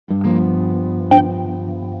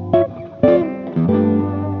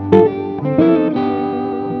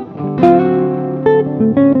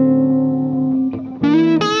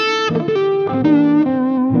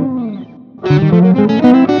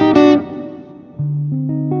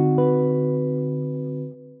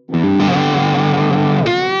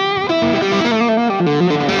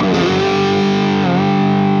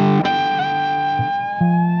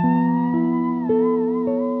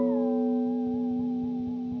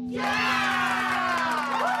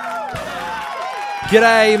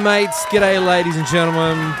G'day, mates. G'day, ladies and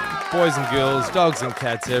gentlemen, boys and girls, dogs and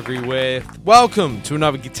cats everywhere. Welcome to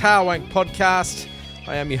another Guitar Wank podcast.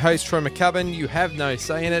 I am your host, Troy McCubbin. You have no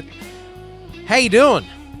say in it. How you doing?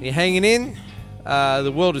 You hanging in?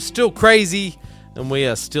 The world is still crazy, and we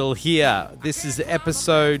are still here. This is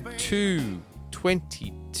episode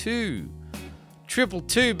 222.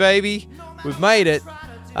 222, baby. We've made it.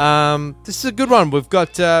 This is a good one. We've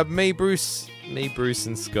got me, Bruce,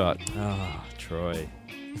 and Scott. Oh, Troy.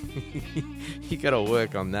 You got to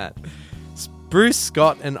work on that. It's Bruce,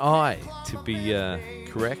 Scott, and I, to be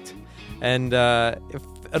correct. And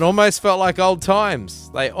it almost felt like old times.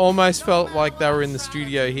 They almost felt like they were in the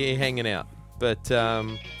studio here hanging out. But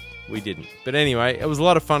we didn't. But anyway, it was a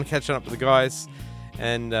lot of fun catching up with the guys.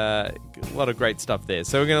 And a lot of great stuff there.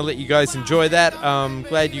 So we're going to let you guys enjoy that.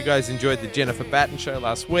 Glad you guys enjoyed the Jennifer Batten show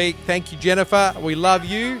last week. Thank you, Jennifer. We love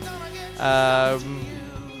you.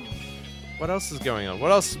 What else is going on? What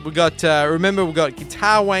else? We got, remember, we got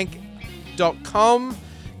guitarwank.com.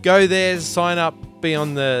 Go there, sign up, be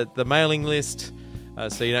on the mailing list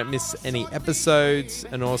so you don't miss any episodes.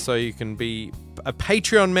 And also you can be a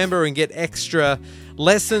Patreon member and get extra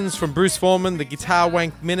lessons from Bruce Foreman, the Guitar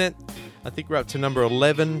Wank Minute. I think we're up to number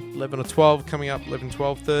 11 or 12 coming up, 11,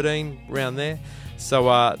 12, 13, around there.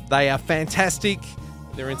 So they are fantastic.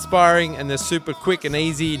 They're inspiring and they're super quick and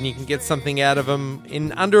easy, and you can get something out of them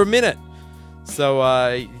in under a minute. So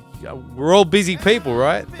we're all busy people,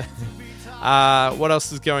 right? What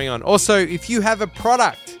else is going on? Also, if you have a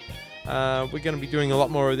product, we're going to be doing a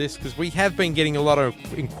lot more of this because we have been getting a lot of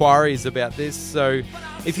inquiries about this. So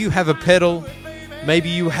if you have a pedal, maybe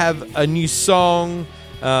you have a new song,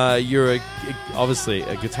 you're obviously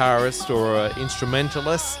a guitarist or an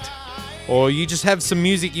instrumentalist, or you just have some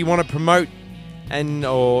music you want to promote,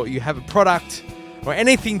 or you have a product or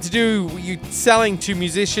anything to do you selling to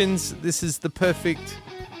musicians, this is the perfect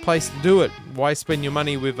place to do it. Why spend your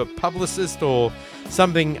money with a publicist or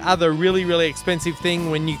something other really, really expensive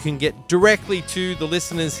thing when you can get directly to the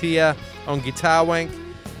listeners here on Guitar Wank?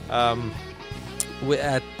 Our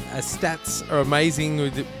stats are amazing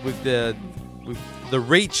with the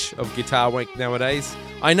reach of Guitar Wank nowadays.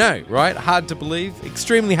 I know, right? Hard to believe.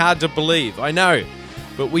 Extremely hard to believe. I know.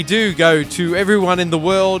 But we do go to everyone in the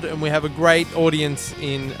world, and we have a great audience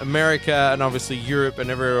in America and obviously Europe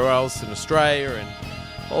and everywhere else, in Australia and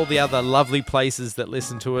all the other lovely places that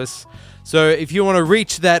listen to us. So if you want to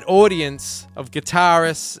reach that audience of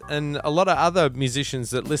guitarists and a lot of other musicians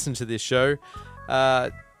that listen to this show,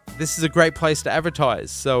 this is a great place to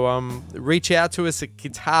advertise. So reach out to us at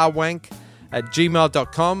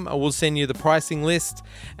guitarwank@gmail.com, and we'll send you the pricing list,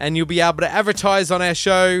 and you'll be able to advertise on our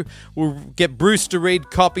show. We'll get Bruce to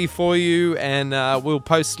read copy for you, and we'll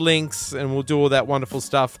post links, and we'll do all that wonderful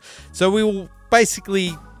stuff. So we will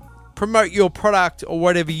basically promote your product or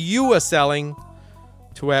whatever you are selling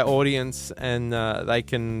to our audience, and they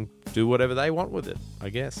can do whatever they want with it, I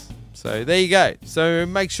guess. So there you go. So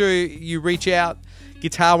make sure you reach out,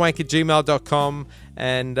 guitarwank@gmail.com,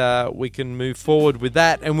 and we can move forward with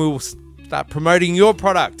that, and we'll start promoting your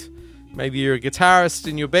product. Maybe you're a guitarist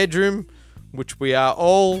in your bedroom, which we are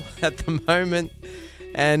all at the moment,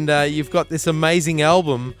 and you've got this amazing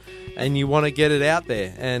album and you want to get it out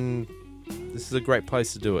there, and this is a great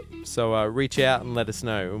place to do it. So reach out and let us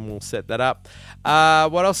know, and we'll set that up.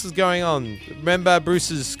 What else is going on? Remember, Bruce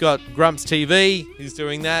has got Grumps TV. He's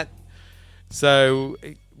doing that. So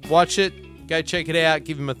watch it. Go check it out.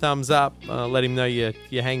 Give him a thumbs up. Let him know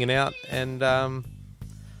you're hanging out. And I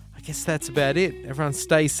guess that's about it. Everyone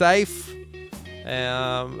stay safe.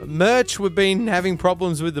 Merch, we've been having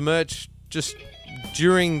problems with the merch just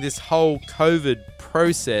during this whole COVID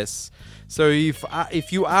process. So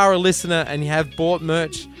if you are a listener and you have bought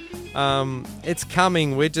merch, it's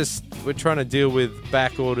coming. We're trying to deal with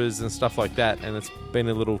back orders and stuff like that, and it's been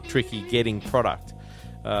a little tricky getting product.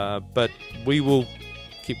 But we will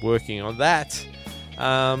keep working on that.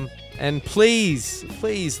 And please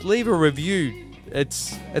leave a review.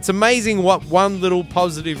 It's amazing what one little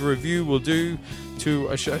positive review will do to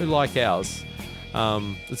a show like ours.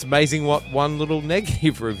 It's amazing what one little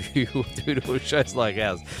negative review will do to shows like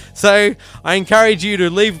ours. So I encourage you to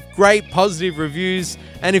leave great positive reviews,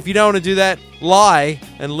 and if you don't want to do that, lie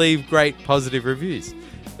and leave great positive reviews.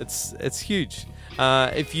 It's huge.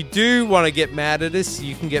 If you do want to get mad at us,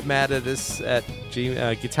 you can get mad at us at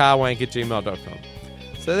guitarwank@gmail.com.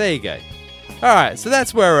 So there you go. All right, so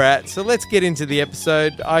that's where we're at. So let's get into the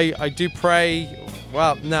episode. I do pray.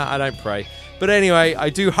 Well, no, I don't pray. But anyway,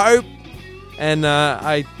 I do hope, and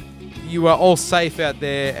you are all safe out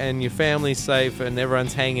there, and your family's safe, and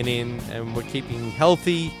everyone's hanging in, and we're keeping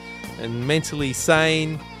healthy and mentally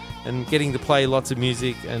sane. and getting to play lots of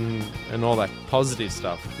music and all that positive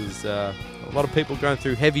stuff, because a lot of people are going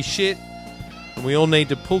through heavy shit, and we all need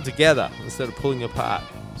to pull together instead of pulling apart.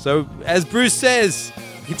 So, as Bruce says,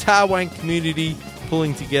 Guitar Wank community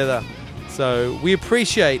pulling together. So, we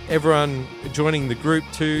appreciate everyone joining the group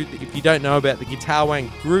too. If you don't know about the Guitar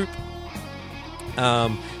Wank group,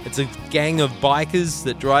 it's a gang of bikers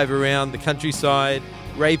that drive around the countryside,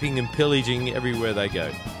 raping and pillaging everywhere they go.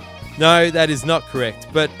 No, that is not correct,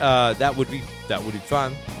 but that would be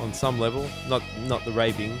fun on some level. Not the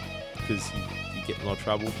raping, because you get in a lot of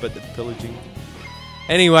trouble, but the pillaging.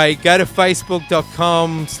 Anyway, go to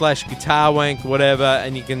facebook.com/guitarwank, whatever,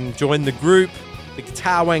 and you can join the group, the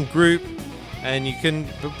Guitar Wank group, and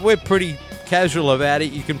we're pretty casual about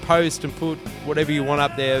it. You can post and put whatever you want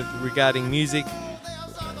up there regarding music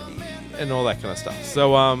and all that kind of stuff.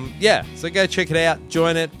 So, so go check it out,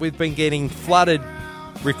 join it. We've been getting flooded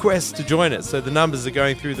requests to join it, so the numbers are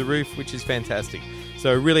going through the roof, which is fantastic.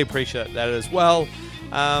 So really appreciate that as well.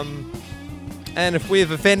 And if we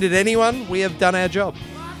have offended anyone, we have done our job.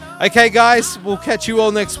 Okay, guys, we'll catch you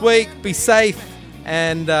all next week. Be safe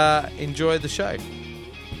and enjoy the show.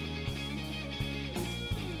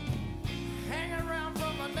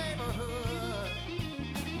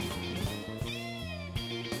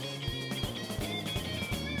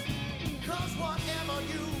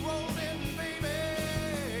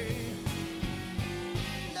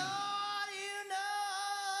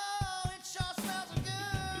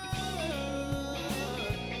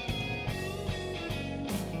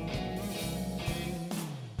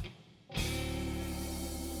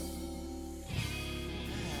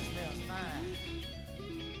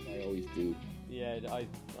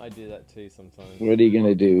 I do that too sometimes. What are you going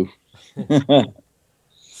to do?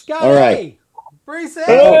 Scotty! All right. Bruce!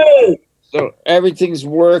 Hey! So everything's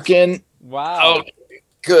working. Wow. Okay,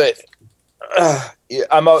 good.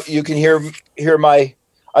 Yeah, you can hear my...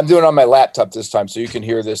 I'm doing it on my laptop this time, so you can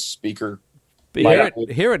hear this speaker.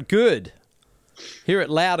 Hear it good. Hear it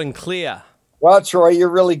loud and clear. Well, Troy, you're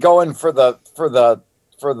really going for the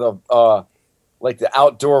like the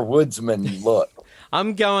outdoor woodsman look.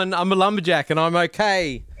 I'm a lumberjack and I'm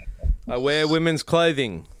okay. I wear women's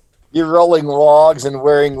clothing. You're rolling logs and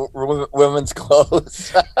wearing women's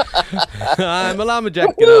clothes. I'm a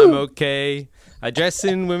lumberjack and I'm okay. I dress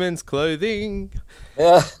in women's clothing.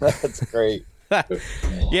 Yeah, that's great.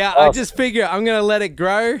 Yeah, I just figure I'm going to let it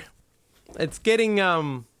grow. It's getting,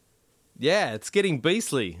 it's getting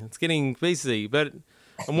beastly. But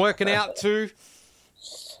I'm working out too.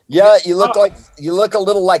 Yeah, you look a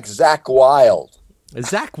little like Zach Wilde.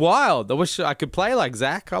 Zach Wilde. I wish I could play like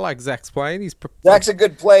Zach. I like Zach's playing. Zach's a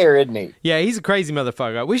good player, isn't he? Yeah, he's a crazy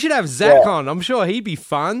motherfucker. We should have Zach on. I'm sure he'd be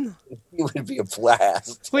fun. He would be a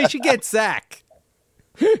blast. We should get Zach.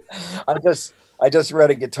 I just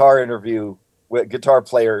read a guitar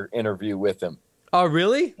player interview with him. Oh,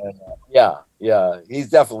 really? Yeah. He's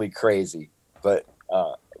definitely crazy, but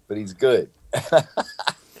he's good.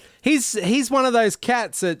 He's one of those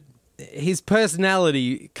cats that his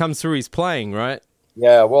personality comes through his playing, right?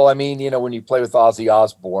 Yeah, well, I mean, when you play with Ozzy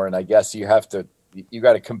Osbourne, I guess you got to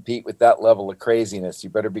compete with that level of craziness. You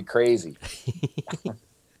better be crazy.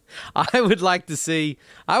 I would like to see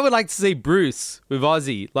Bruce with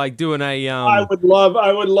Ozzy, like doing a. I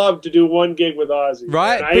would love to do one gig with Ozzy.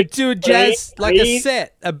 Right, but do a jazz a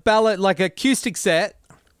set, a ballad, like acoustic set,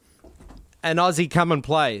 and Ozzy come and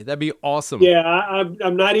play. That'd be awesome. Yeah,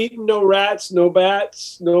 I'm not eating no rats, no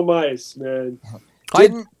bats, no mice, man.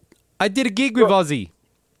 I did a gig with Ozzy.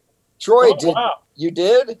 Troy, wow. You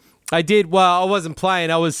did? I did. Well, I wasn't playing.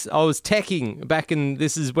 I was teching back in.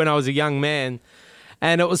 This is when I was a young man.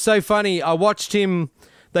 And it was so funny. I watched him.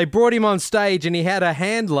 They brought him on stage, and he had a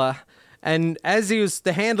handler. And as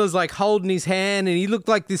the handler's like holding his hand, and he looked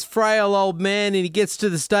like this frail old man. And he gets to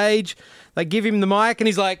the stage, they give him the mic, and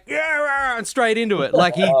he's like, yeah, and straight into it,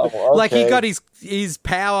 like he got his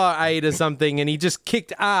power aid or something, and he just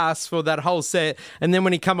kicked ass for that whole set. And then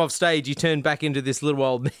when he come off stage, he turned back into this little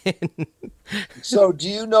old man. So, do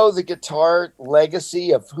you know the guitar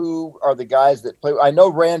legacy of who are the guys that play? I know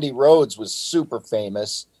Randy Rhoads was super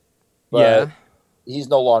famous, but he's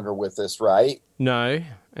no longer with us, right? No,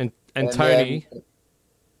 and Tony.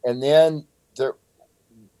 Then there,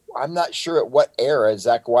 I'm not sure at what era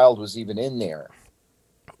Zach Wilde was even in there.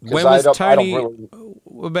 When was Tony?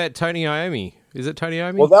 What about Tony Iommi? Is it Tony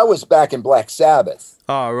Iommi? Well, that was back in Black Sabbath.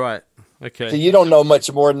 Oh, right. Okay. So you don't know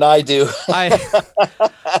much more than I do.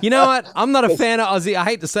 You know what? I'm not a fan of Ozzy. I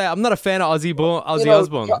hate to say it. I'm not a fan of Ozzy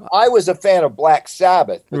Osbourne. I was a fan of Black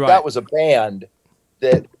Sabbath, but that was a band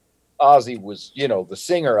that Ozzy was, the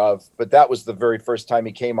singer of, but that was the very first time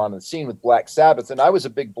he came on the scene with Black Sabbath. And I was a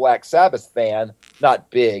big Black Sabbath fan, not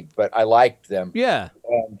big, but I liked them. Yeah.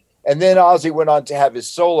 And then Ozzy went on to have his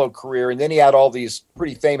solo career. And then he had all these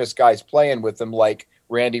pretty famous guys playing with him, like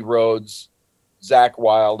Randy Rhoads, Zakk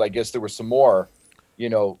Wylde. I guess there were some more,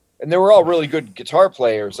 and they were all really good guitar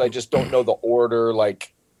players. I just don't know the order.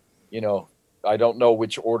 I don't know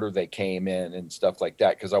which order they came in and stuff like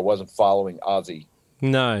that, because I wasn't following Ozzy.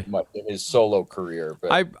 No, in his solo career.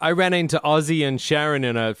 But I ran into Ozzy and Sharon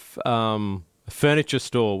in a furniture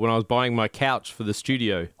store when I was buying my couch for the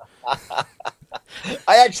studio.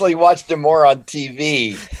 I actually watched him more on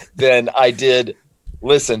TV than I did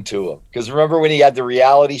listen to him. Because remember when he had the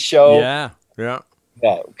reality show? Yeah.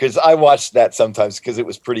 Because I watched that sometimes because it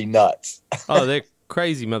was pretty nuts. Oh, they're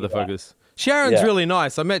crazy motherfuckers. Yeah. Sharon's really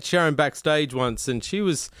nice. I met Sharon backstage once, and she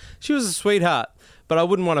was a sweetheart. But I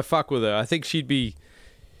wouldn't want to fuck with her. I think she'd be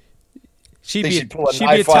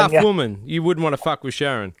a tough woman. You wouldn't want to fuck with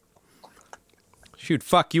Sharon. She'd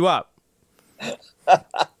fuck you up.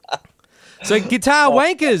 So, Guitar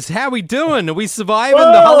Wankers, how we doing? Are we surviving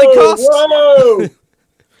the Holocaust?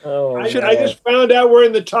 Whoa! I just found out we're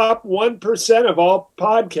in the top 1% of all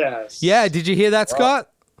podcasts. Yeah, did you hear that, Scott?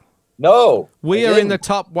 No. We are in the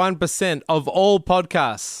top 1% of all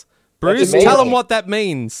podcasts. Bruce, tell them what that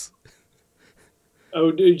means. Oh,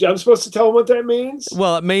 dude, I'm supposed to tell them what that means?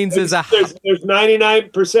 Well, it means there's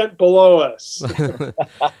 99% below us.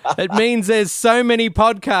 It means there's so many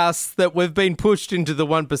podcasts that we've been pushed into the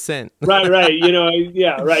 1%. Right.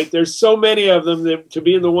 Right. There's so many of them that to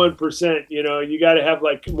be in the 1%, you got to have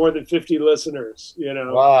like more than 50 listeners,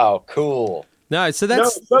 Wow, cool. No, so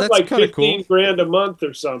that's like kind of cool. $15,000 a month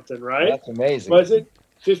or something, right? That's amazing. Was it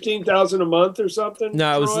 15,000 a month or something?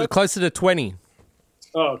 No, it was closer to 20.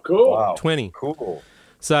 Oh, cool. Wow. 20. Cool.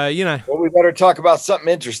 So, Well, we better talk about something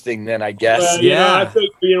interesting then, I guess. I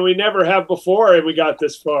think, we never have before and we got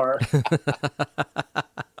this far.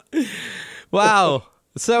 Wow.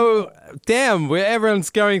 So, damn, everyone's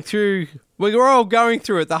going through, we're all going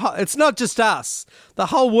through it. It's not just us. The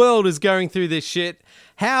whole world is going through this shit.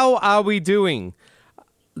 How are we doing?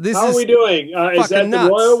 How are we doing? Is that nuts. The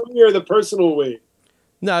royal we or the personal we?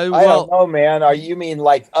 No, I don't know, man. You mean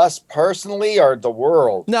like us personally or the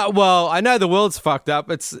world? No, well, I know the world's fucked up.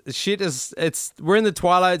 We're in the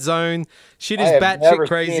twilight zone. Shit is batshit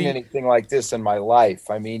crazy. I've never seen anything like this in my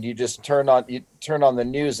life. I mean, you just turn on the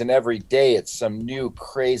news and every day it's some new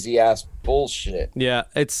crazy ass bullshit. Yeah,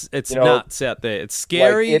 it's nuts out there. It's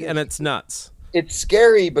scary and it's nuts. It's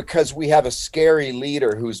scary because we have a scary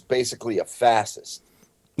leader who's basically a fascist.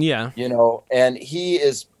 Yeah. And he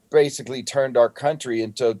is basically turned our country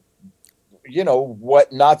into,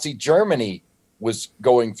 what Nazi Germany was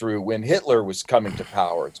going through when Hitler was coming to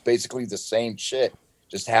power. It's basically the same shit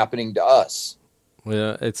just happening to us.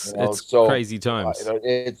 Yeah, it's crazy times.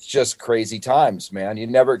 It's just crazy times, man. You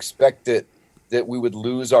never expected that we would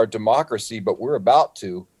lose our democracy, but we're about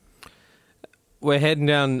to. We're heading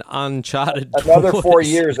down uncharted. Another 4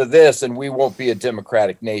 years of this, and we won't be a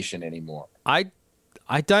democratic nation anymore. I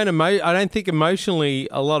don't think emotionally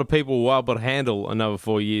a lot of people will be able to handle another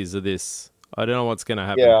 4 years of this. I don't know what's going to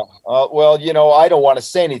happen. Yeah. Well, I don't want to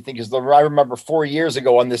say anything because I remember 4 years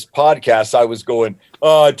ago on this podcast, I was going,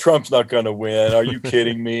 Trump's not going to win. Are you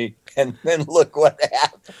kidding me? And then look what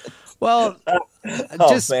happened. Well,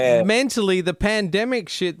 mentally, the pandemic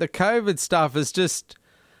shit, the COVID stuff is just...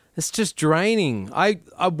 It's just draining.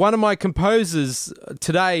 One of my composers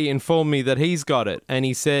today informed me that he's got it, and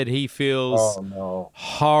he said he feels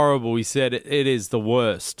horrible. He said it is the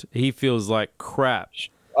worst. He feels like crap.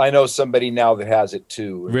 I know somebody now that has it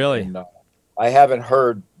too. Really? And, I haven't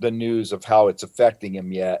heard the news of how it's affecting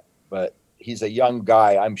him yet, but he's a young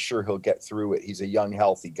guy. I'm sure he'll get through it. He's a young,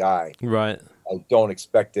 healthy guy. Right. I don't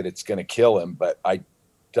expect that it's going to kill him, but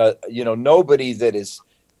nobody that is...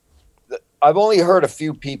 I've only heard a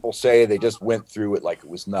few people say they just went through it like it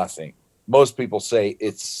was nothing. Most people say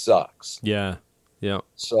it sucks. Yeah. Yeah.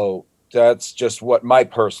 So that's just what my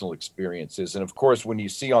personal experience is. And of course, when you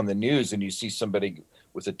see on the news and you see somebody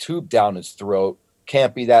with a tube down his throat,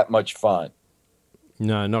 can't be that much fun.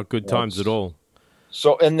 No, not good times at all.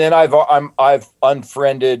 So, and then I've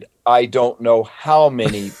unfriended, I don't know how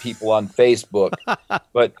many people on Facebook,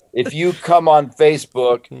 but if you come on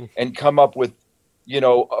Facebook and come up with,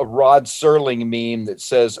 a Rod Serling meme that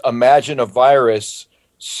says, imagine a virus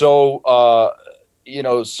so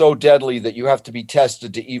deadly that you have to be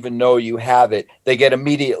tested to even know you have it, they get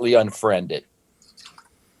immediately unfriended.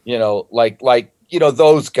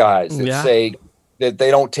 Those guys that say that they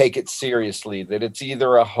don't take it seriously, that it's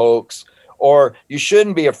either a hoax Or you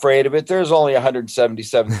shouldn't be afraid of it. There's only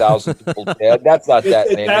 177,000 people dead. That's not that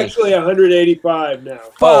It's many. actually 185 now.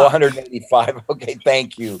 Oh, 185. Okay,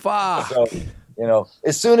 thank you. Fuck. So, you know,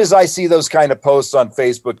 as soon as I see those kind of posts on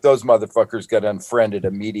Facebook, those motherfuckers get unfriended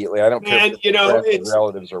immediately. I don't care And, if you know, friends or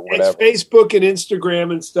relatives or whatever. It's Facebook and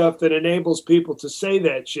Instagram and stuff that enables people to say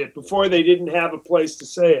that shit. Before they didn't have a place to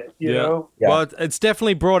say it, you know? Yeah. Well, it's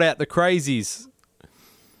definitely brought out the crazies.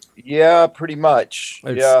 Yeah, pretty much.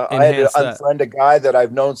 It's Yeah, I had to enhanced that. unfriend a guy that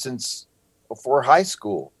I've known since before high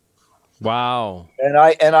school. Wow. And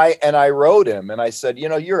I wrote him and I said, you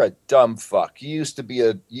know, you're a dumb fuck. You used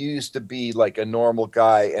to be like a normal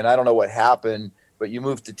guy, and I don't know what happened, but you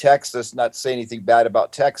moved to Texas. Not to say anything bad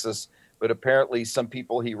about Texas, but apparently some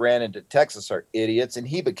people he ran into Texas are idiots, and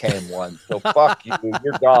he became one. So fuck you,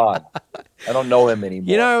 you're gone. I don't know him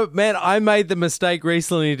anymore. You know, man, I made the mistake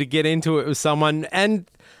recently to get into it with someone, and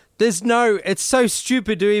it's so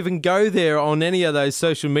stupid to even go there on any of those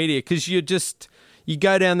social media, because you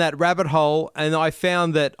go down that rabbit hole, and I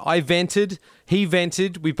found that I vented, he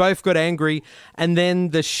vented, we both got angry, and then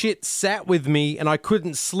the shit sat with me, and I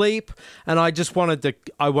couldn't sleep, and I wanted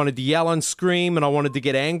to yell and scream, and I wanted to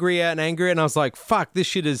get angrier and angrier, and I was like, fuck, this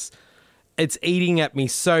shit it's eating at me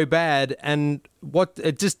so bad, and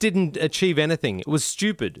it just didn't achieve anything. It was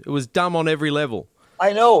stupid. It was dumb on every level.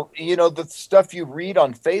 I know, you know, the stuff you read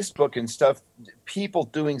on Facebook and stuff, people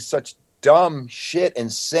doing such dumb shit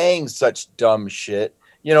and saying such dumb shit.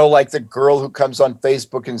 You know, like the girl who comes on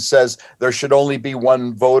Facebook and says there should only be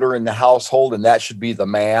one voter in the household, and that should be the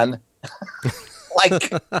man.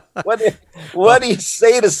 Like, what do you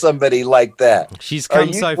say to somebody like that? She's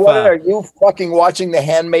come so far. Are you fucking watching The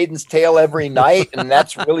Handmaid's Tale every night, and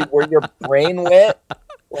that's really where your brain went?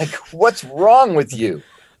 Like, what's wrong with you?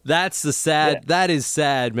 That's that is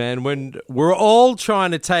sad, man. When we're all trying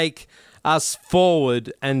to take us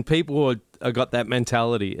forward, and people are got that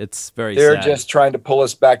mentality. It's very sad. They're just trying to pull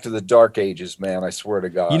us back to the dark ages, man. I swear to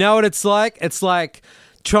God. You know what it's like? It's like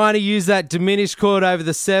trying to use that diminished chord over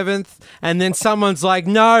the seventh, and then someone's like,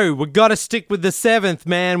 no, we've got to stick with the seventh,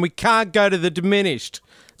 man. We can't go to the diminished.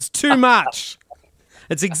 It's too much.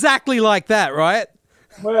 It's exactly like that, right?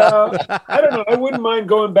 Well, I don't know. I wouldn't mind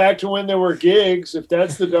going back to when there were gigs. If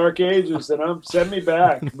that's the dark ages, then send me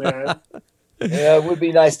back, man. Yeah, it would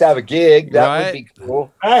be nice to have a gig. That would be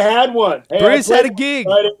cool. I had one. Hey, Bruce had a gig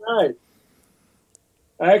Friday night.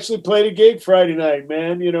 I actually played a gig Friday night,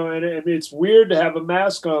 man. You know, and it's weird to have a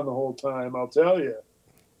mask on the whole time. I'll tell you.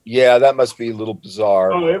 Yeah, that must be a little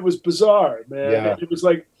bizarre. Oh, it was bizarre, man. Yeah. It was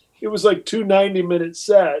like 2 90-minute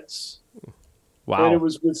sets. Wow. And it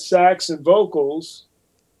was with sax and vocals.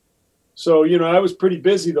 So, you know, I was pretty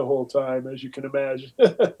busy the whole time, as you can imagine.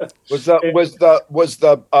 Was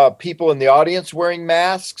the people in the audience wearing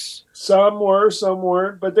masks? Some were, some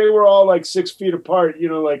weren't, but they were all like 6 feet apart. You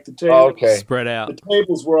know, like the tables. Okay. Spread out. The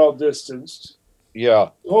tables were all distanced. Yeah.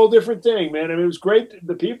 A whole different thing, man. I mean, it was great.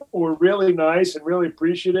 The people were really nice and really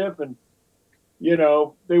appreciative, and you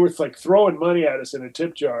know, they were like throwing money at us in a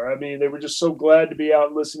tip jar. I mean, they were just so glad to be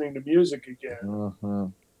out listening to music again. Mm-hmm.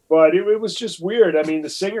 But it was just weird. I mean, the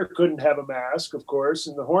singer couldn't have a mask, of course,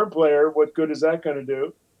 and the horn player, what good is that going to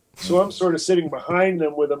do? So I'm sort of sitting behind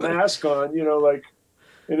them with a mask on, you know, like,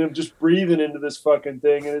 and I'm just breathing into this fucking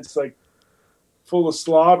thing, and it's like full of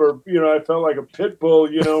slobber. You know, I felt like a pit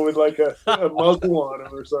bull, you know, with like a muzzle on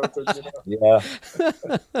him or something. You know?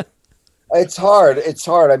 Yeah. It's hard. It's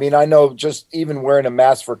hard. I mean, I know just even wearing a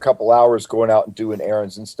mask for a couple hours, going out and doing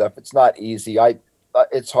errands and stuff, it's not easy.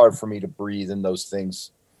 It's hard for me to breathe in those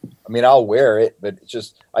things. I mean, I'll wear it, but it's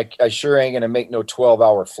just I sure ain't gonna make no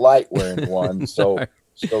 12-hour flight wearing one. So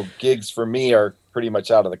gigs for me are pretty much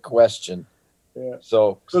out of the question. Yeah.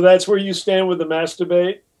 So that's where you stand with the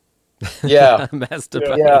masturbate. Yeah.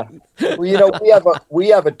 Masturbate. Yeah. Well, you know, we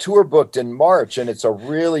have a tour booked in March, and it's a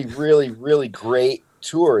really, really, really great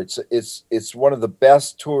tour. It's one of the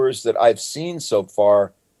best tours that I've seen so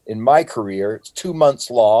far in my career. It's 2 months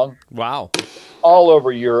long. Wow. All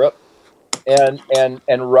over Europe. And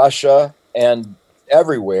Russia and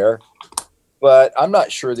everywhere, but I'm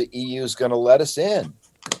not sure the EU is going to let us in.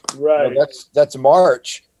 Right. You know, that's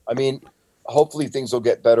March. I mean, hopefully things will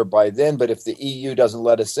get better by then. But if the EU doesn't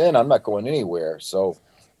let us in, I'm not going anywhere. So,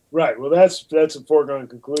 right. Well, that's a foregone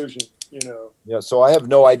conclusion. You know. Yeah. So I have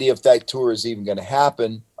no idea if that tour is even going to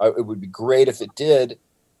happen. It would be great if it did,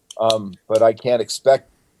 but I can't expect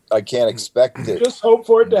it. Just hope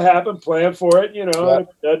for it to happen. Plan for it. You know. Yeah. If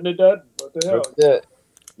it doesn't, it doesn't. What the hell?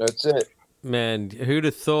 That's it. Man, who'd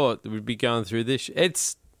have thought that we'd be going through this?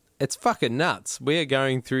 It's fucking nuts. We are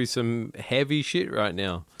going through some heavy shit right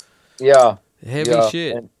now. Yeah. Heavy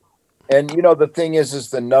shit. And you know, the thing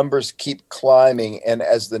is the numbers keep climbing, and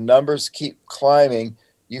as the numbers keep climbing,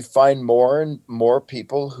 you find more and more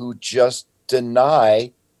people who just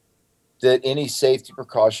deny that any safety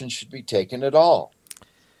precautions should be taken at all.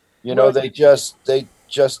 You know, they just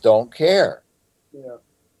don't care. Yeah.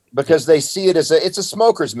 Because they see it as it's a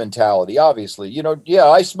smoker's mentality, obviously. You know, yeah,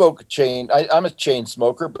 I smoke a chain. I'm a chain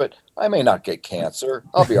smoker, but I may not get cancer.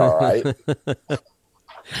 I'll be all right.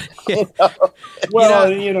 You know?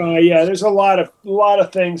 Well, yeah, there's a lot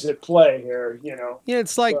of things at play here, you know. Yeah,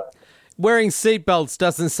 it's like wearing seatbelts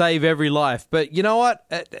doesn't save every life, but you know what?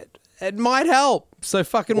 It might help. So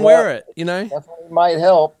fucking wear it, you know? Definitely might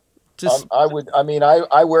help. I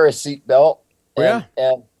wear a seatbelt. And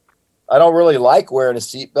I don't really like wearing a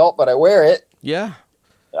seatbelt, but I wear it. Yeah.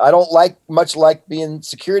 I don't like being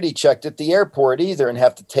security checked at the airport either and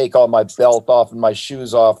have to take all my belt off and my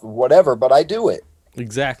shoes off and whatever, but I do it.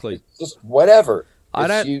 Exactly. It's just whatever. I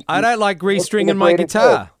don't like restringing my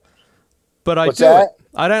guitar, but I do it.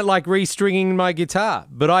 I don't like restringing my guitar,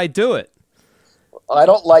 but I do it. I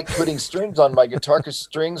don't like putting strings on my guitar because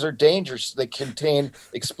strings are dangerous. They contain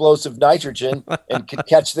explosive nitrogen and could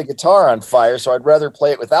catch the guitar on fire. So I'd rather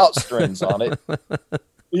play it without strings on it.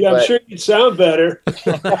 Yeah, I'm sure you'd sound better.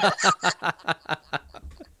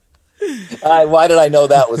 Why did I know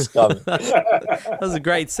that was coming? That was a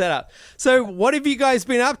great setup. So what have you guys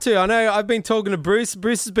been up to? I know I've been talking to Bruce.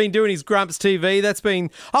 Bruce has been doing his Grumps TV.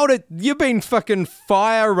 You've been fucking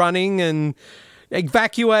fire running and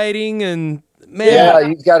evacuating and... Man. Yeah,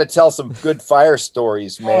 you've got to tell some good fire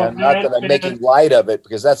stories, man. Not that I'm making light of it,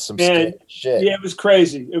 because that's some scary shit. Yeah, it was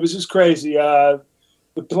crazy. It was just crazy. The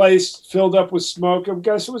place filled up with smoke. I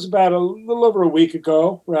guess it was about a little over a week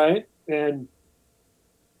ago, right? And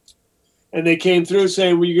they came through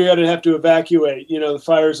saying, well, you're going to have to evacuate. You know, the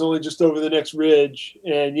fire's only just over the next ridge.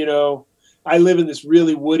 And, you know, I live in this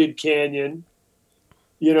really wooded canyon,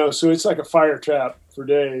 you know, so it's like a fire trap for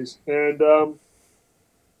days. And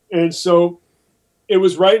so... It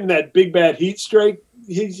was right in that big bad heat streak.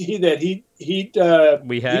 That heat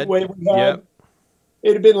we had. Heat wave we had. Yep.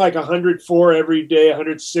 It had been like 104 every day,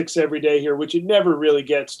 106 every day here, which it never really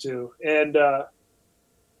gets to. And and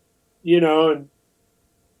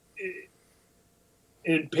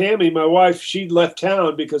Pammy, my wife, she'd left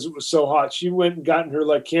town because it was so hot. She went and got in her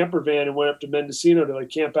like camper van and went up to Mendocino to like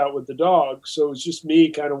camp out with the dog. So it was just me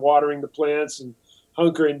kind of watering the plants and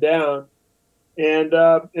hunkering down. And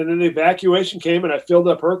then the evacuation came, and I filled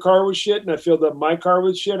up her car with shit, and I filled up my car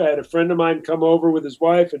with shit. I had a friend of mine come over with his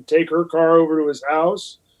wife and take her car over to his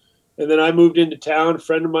house. And then I moved into town. A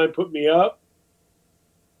friend of mine put me up.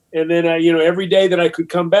 And then, every day that I could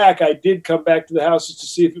come back, I did come back to the house just to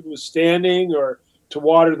see if it was standing or to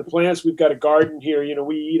water the plants. We've got a garden here. You know,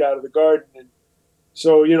 we eat out of the garden. And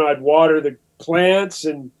so, I'd water the plants,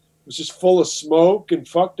 and it was just full of smoke and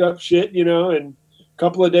fucked up shit, and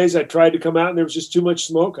couple of days I tried to come out and there was just too much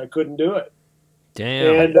smoke. I couldn't do it.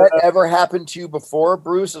 Damn. And that ever happened to you before,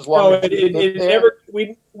 Bruce? As long as it never.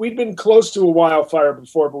 We'd been close to a wildfire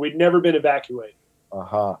before, but we'd never been evacuated.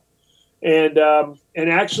 And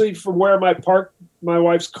actually, from where I parked my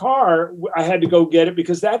wife's car, I had to go get it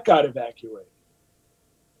because that got evacuated.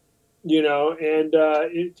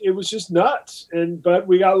 It was just nuts. But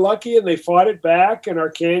we got lucky and they fought it back, and our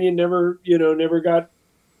canyon never got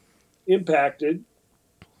impacted.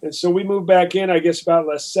 And so we moved back in, I guess, about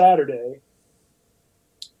last Saturday.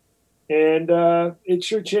 And it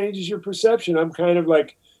sure changes your perception. I'm kind of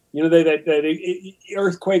like, that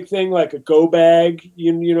earthquake thing, like a go bag,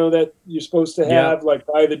 that you're supposed to have, like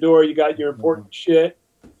by the door, you got your important shit.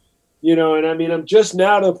 And I mean, I'm just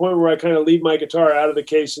now to the point where I kind of leave my guitar out of the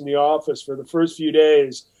case in the office. For the first few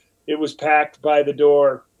days, it was packed by the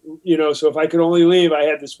door, so if I could only leave, I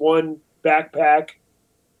had this one backpack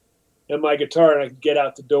and my guitar, and I could get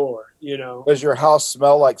out the door, Does your house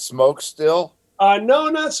smell like smoke still? No,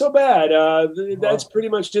 not so bad. That's pretty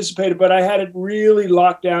much dissipated, but I had it really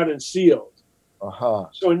locked down and sealed.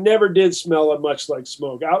 So it never did smell much like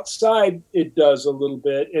smoke. Outside, it does a little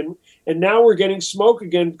bit. And now we're getting smoke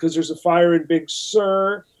again because there's a fire in Big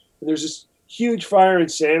Sur, and there's this huge fire in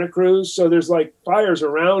Santa Cruz. So there's like fires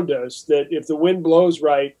around us that if the wind blows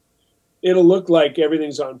right, it'll look like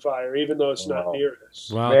everything's on fire, even though it's not near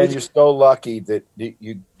us. Wow. Man, you're so lucky that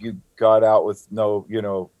you got out with no,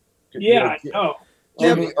 Yeah, I know.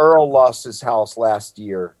 Jimmy Earl lost his house last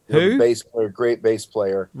year. Who? Bass player, great bass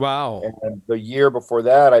player. Wow. And the year before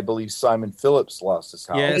that, I believe Simon Phillips lost his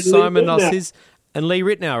house. Yeah, Simon lost his, and Lee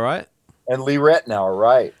Ritenour, right? And Lee Ritenour,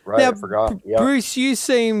 right? Now, I forgot. Yeah. Bruce, you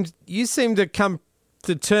seemed to come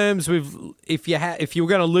to terms with if you were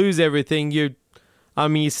going to lose everything, I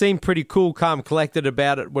mean, you seem pretty cool, calm, collected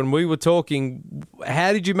about it when we were talking.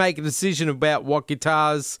 How did you make a decision about what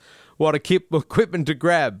guitars, what equipment to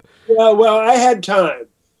grab? Well, I had time.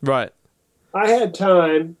 Right. I had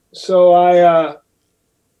time, so I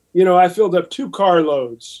filled up 2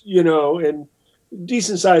 carloads, and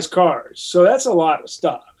decent sized cars. So that's a lot of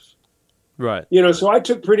stuff. Right. So I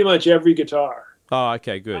took pretty much every guitar. Oh,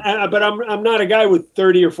 okay, good. But I'm not a guy with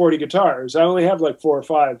 30 or 40 guitars. I only have like 4 or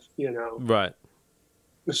 5, Right.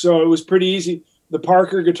 So it was pretty easy. The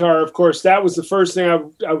Parker guitar, of course, that was the first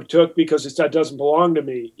thing I took because that doesn't belong to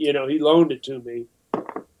me. He loaned it to me.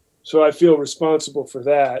 So I feel responsible for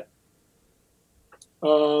that.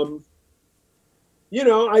 I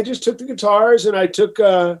just took the guitars and I took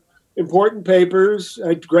important papers.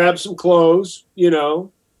 I grabbed some clothes,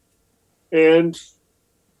 and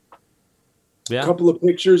a couple of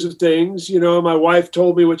pictures of things. My wife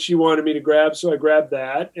told me what she wanted me to grab, so I grabbed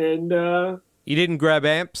that. And you didn't grab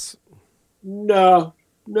amps? No,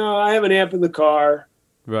 I have an amp in the car.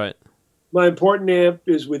 Right. My important amp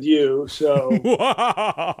is with you, so.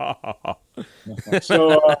 It's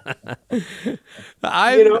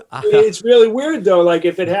really weird though. Like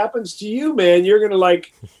if it happens to you, man, you're gonna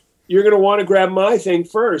want to grab my thing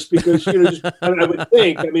first because I would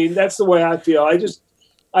think. I mean, that's the way I feel.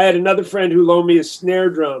 I had another friend who loaned me a snare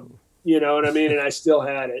drum. You know what I mean? And I still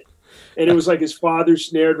had it, and it was like his father's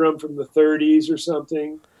snare drum from the 30s or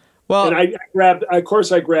something. Well, and I grabbed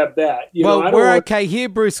that. We're okay here,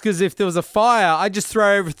 Bruce, because if there was a fire, I'd just throw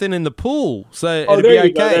everything in the pool, so it'd there be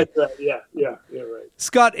you okay. Go. That's right. Yeah, right.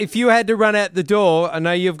 Scott, if you had to run out the door, I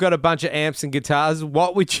know you've got a bunch of amps and guitars.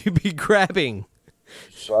 What would you be grabbing?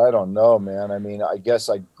 So I don't know, man. I mean, I guess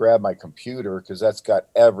I'd grab my computer because that's got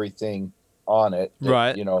everything on it,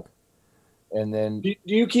 right? And then do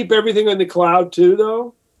you keep everything in the cloud too,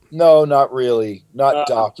 though? No, not really. Not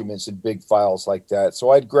documents and big files like that. So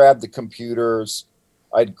I'd grab the computers.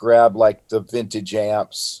 I'd grab like the vintage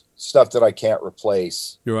amps, stuff that I can't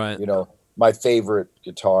replace. You're right. My favorite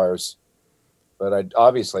guitars. But I'd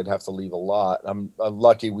have to leave a lot. I'm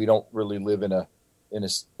lucky we don't really live in a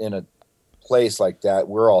place like that.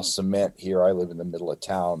 We're all cement here. I live in the middle of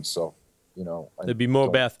town, so it'd be more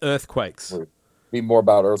about earthquakes. It'd be more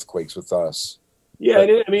about earthquakes with us. Yeah,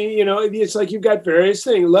 I mean, it's like you've got various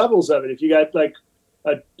levels of it. If you got like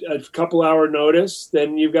a couple hour notice,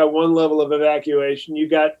 then you've got one level of evacuation. You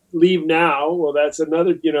got leave now. Well, that's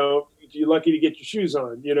another, if you're lucky to get your shoes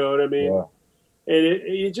on, you know what I mean? Yeah. And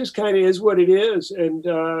it just kind of is what it is. And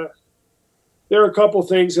there are a couple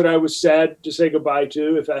things that I was sad to say goodbye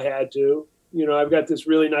to if I had to. I've got this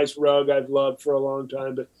really nice rug I've loved for a long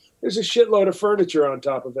time, but there's a shitload of furniture on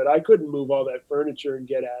top of it. I couldn't move all that furniture and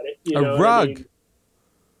get at it. A rug?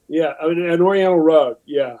 Yeah, an Oriental rug,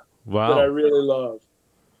 yeah. Wow. That I really love.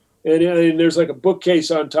 And there's like a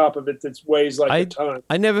bookcase on top of it that weighs like a ton.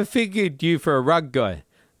 I never figured you for a rug guy.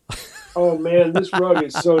 Oh, man, this rug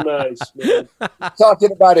is so nice, man.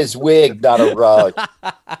 Talking about his wig, not a rug.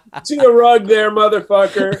 See a rug there,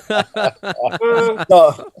 motherfucker.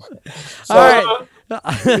 All right.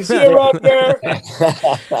 You see a rug there?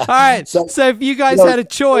 All right. So if you guys had a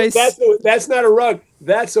choice. That's not a rug.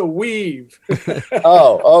 That's a weave.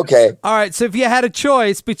 Oh, okay. All right. So if you had a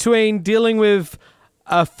choice between dealing with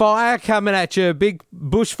a fire coming at you, a big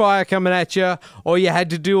bushfire coming at you, or you had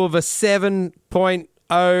to deal with a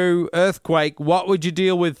 7.0 earthquake, what would you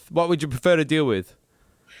deal with? What would you prefer to deal with?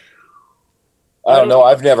 I don't know.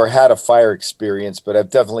 I've never had a fire experience, but I've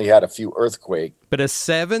definitely had a few earthquake. But a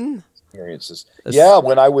 7? Experiences. Yeah,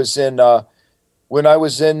 when I was in in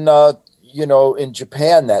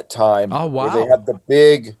Japan that time. Oh, wow. Where they had the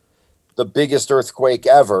biggest earthquake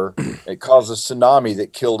ever. It caused a tsunami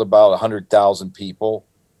that killed about 100,000 people.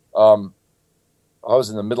 I was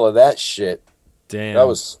in the middle of that shit. Damn. That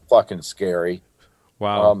was fucking scary.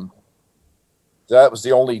 Wow. That was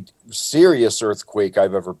the only serious earthquake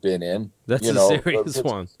I've ever been in. That's a serious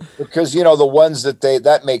one. Because, the ones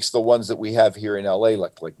that makes the ones that we have here in LA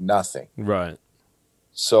look like nothing. Right.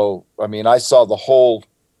 So, I mean, I saw the whole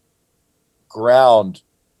ground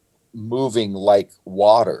moving like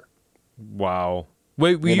water. Wow.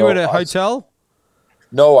 Wait, were you at a hotel?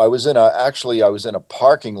 No, I was in a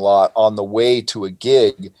parking lot on the way to a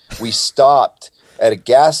gig. We stopped at a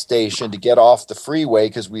gas station to get off the freeway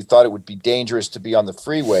because we thought it would be dangerous to be on the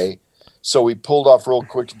freeway. So we pulled off real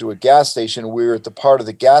quick to do a gas station. We were at the part of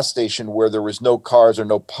the gas station where there was no cars or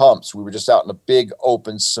no pumps. We were just out in a big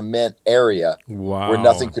open cement area where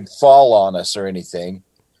nothing could fall on us or anything.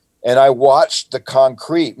 And I watched the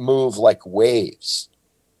concrete move like waves.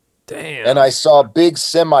 Damn. And I saw big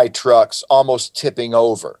semi trucks almost tipping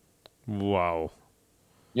over. Wow.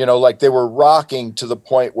 You know, like they were rocking to the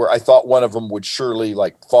point where I thought one of them would surely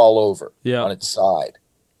like fall over on its side.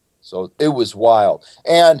 So it was wild.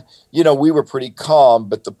 And, you know, we were pretty calm,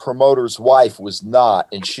 but the promoter's wife was not.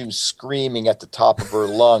 And she was screaming at the top of her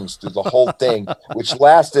lungs through the whole thing, which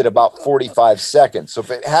lasted about 45 seconds. So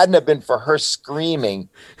if it hadn't have been for her screaming,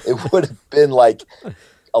 it would have been like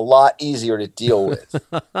a lot easier to deal with.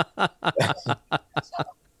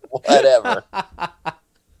 Whatever.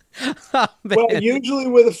 Well, usually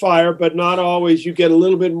with a fire, but not always. You get a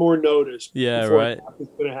little bit more notice. Yeah, right.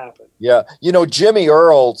 It's going to happen. Yeah. You know, Jimmy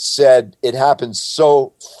Earl said it happened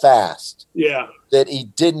so fast that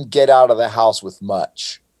he didn't get out of the house with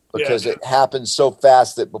much because it happened so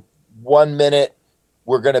fast that 1 minute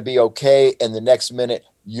we're going to be okay. And the next minute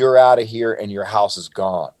you're out of here and your house is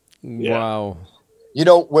gone. Wow. You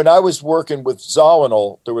know, when I was working with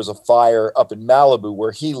Zawinul, there was a fire up in Malibu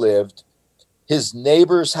where he lived. His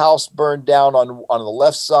neighbor's house burned down on the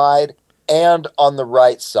left side and on the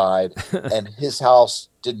right side, and his house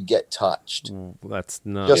didn't get touched. That's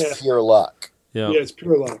nuts. Just pure luck. Yeah, it's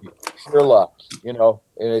pure luck. Pure luck, you know,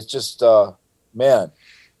 and it's just, man.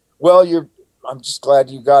 Well, I'm just glad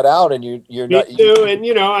you got out, and you're Me not. too, and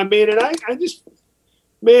you know, I mean, and I just,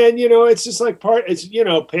 man, you know, it's just like it's, you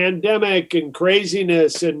know, pandemic and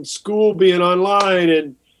craziness and school being online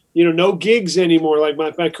and, you know, no gigs anymore. Like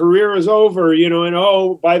my career is over, you know, and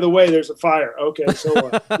oh, by the way, there's a fire. Okay, so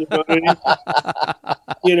what? You know what I mean?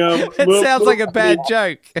 You know, it sounds like a bad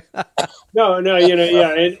joke. No, you know,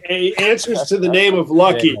 yeah, and answers to the name of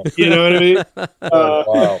Lucky. You know what I mean?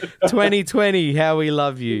 Wow. 2020, how we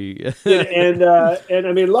love you. and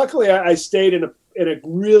I mean, luckily, I stayed in a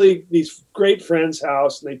really these great friends'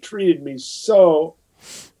 house, and they treated me so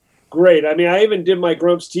great. I mean, I even did my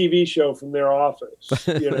Grumps TV show from their office,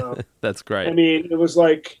 you know. That's great. I mean, it was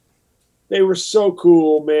like, they were so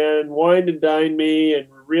cool, man. Wined and dined me and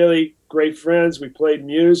really great friends. We played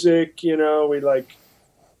music, you know,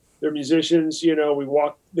 they're musicians, you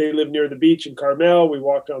know, they live near the beach in Carmel. We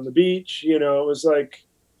walked on the beach, you know, it was like,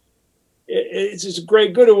 it's just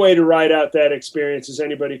good a way to ride out that experience as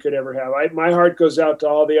anybody could ever have. My heart goes out to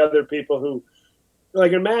all the other people who,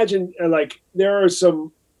 like, imagine, like, there are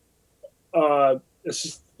some,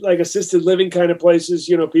 like assisted living kind of places,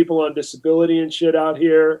 you know, people on disability and shit out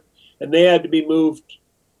here, and they had to be moved.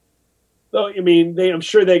 Though, I mean, I'm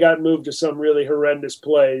sure they got moved to some really horrendous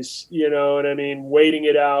place, you know, and I mean, waiting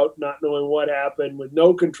it out, not knowing what happened, with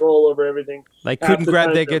no control over everything. They couldn't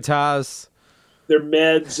grab their guitars, their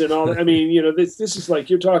meds, and all that. I mean, you know, this is like,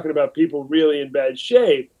 you're talking about people really in bad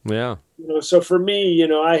shape. Yeah. You know, so for me, you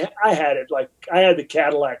know, I had it, like, I had the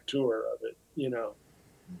Cadillac tour of it, you know.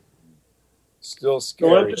 Still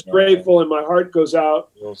scary. So I'm just grateful, and my heart goes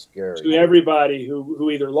out to everybody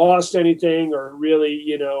who either lost anything or really,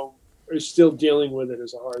 you know, are still dealing with it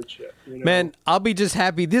as a hardship. You know? Man, I'll be just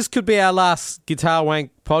happy. This could be our last Guitar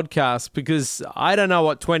Wank podcast because I don't know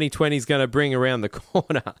what 2020 is going to bring around the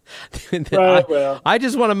corner. Right, I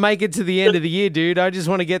just want to make it to the end of the year, dude. I just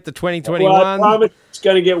want to get to 2021. Well, I promise it's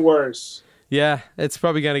going to get worse. Yeah, it's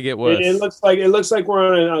probably going to get worse. It looks like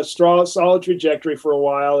we're on a solid trajectory for a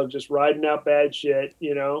while of just riding out bad shit,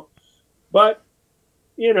 you know. But,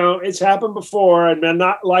 you know, it's happened before, and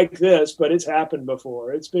not like this, but it's happened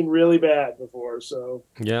before. It's been really bad before. So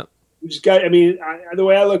yeah, we just got. I mean, the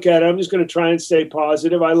way I look at it, I'm just going to try and stay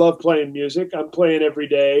positive. I love playing music. I'm playing every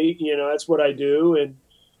day. You know, that's what I do. And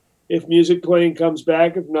if music playing comes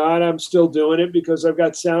back, if not, I'm still doing it because I've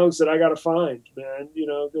got sounds that I got to find. Man, you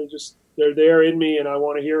know, they're there in me, and I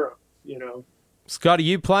want to hear them. You know, Scott, are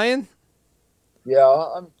you playing? Yeah,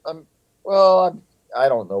 I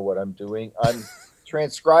don't know what I'm doing. I'm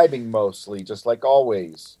transcribing mostly, just like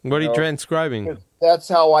always. What are you transcribing? That's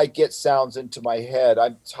how I get sounds into my head.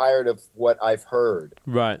 I'm tired of what I've heard.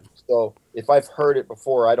 Right. So if I've heard it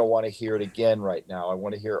before, I don't want to hear it again right now. I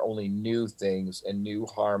want to hear only new things and new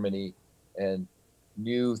harmony and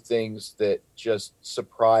new things that just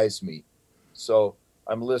surprise me. So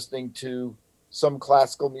I'm listening to some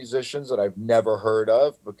classical musicians that I've never heard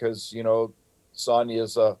of because, you know,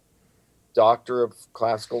 Sonia's a doctor of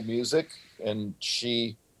classical music and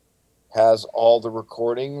she has all the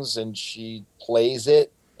recordings and she plays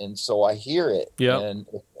it. And so I hear it. Yeah. And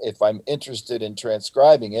if I'm interested in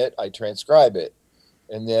transcribing it, I transcribe it.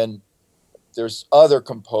 And then there's other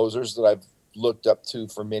composers that I've looked up to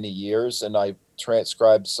for many years and I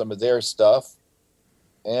transcribed some of their stuff.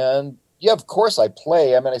 And yeah, of course I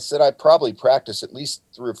play. I mean, I said I probably practice at least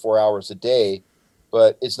 3 or 4 hours a day,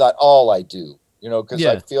 but it's not all I do, you know, because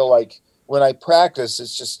I feel like when I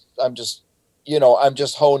practice, I'm just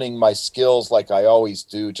honing my skills like I always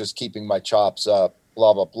do, just keeping my chops up,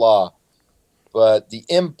 blah, blah, blah. but the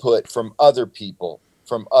input from other people,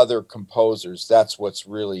 from other composers, that's what's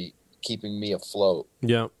really keeping me afloat.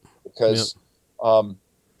 Yeah. Because I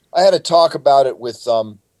had a talk about it with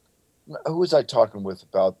who was I talking with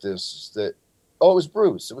about this? It was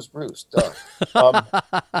Bruce. It was Bruce. Duh.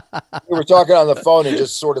 We were talking on the phone and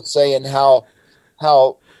just sort of saying how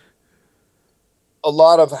a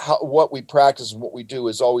lot of what we practice and what we do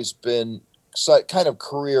has always been kind of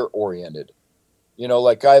career oriented. You know,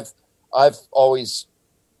 like I've always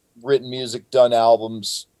written music, done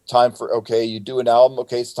albums. Time for you do an album.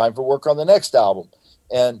 Okay, it's time for work on the next album,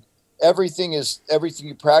 and everything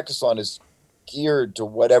you practice on is geared to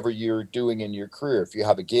whatever you're doing in your career. If you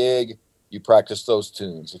have a gig, you practice those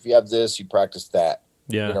tunes. If you have this, you practice that.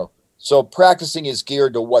 Yeah. You know, so practicing is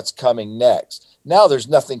geared to what's coming next. Now there's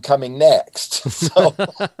nothing coming next. So,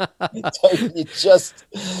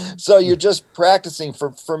 you're just practicing.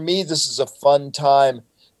 For me, this is a fun time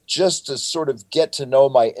just to sort of get to know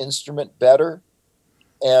my instrument better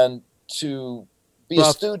and to be a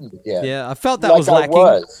student again. Yeah, I felt that was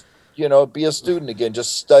lacking. Be a student again.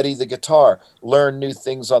 Just study the guitar, learn new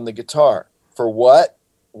things on the guitar. For what?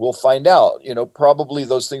 We'll find out. Probably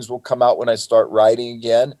those things will come out when I start writing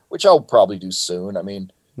again, which I'll probably do soon. I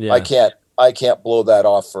mean, I can't blow that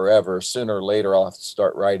off forever. Sooner or later, I'll have to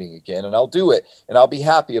start writing again, and I'll do it, and I'll be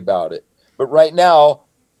happy about it. But right now,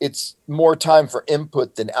 it's more time for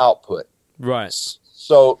input than output. Right.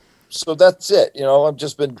 So that's it. I've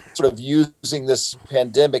just been sort of using this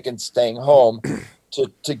pandemic and staying home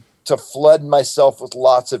to flood myself with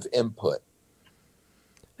lots of input.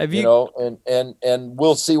 Have you? And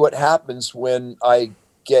we'll see what happens when I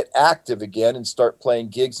get active again and start playing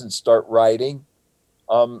gigs and start writing.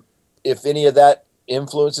 If any of that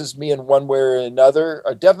influences me in one way or another,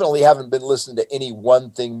 I definitely haven't been listening to any one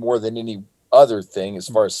thing more than any other thing as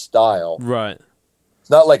far as style. Right. It's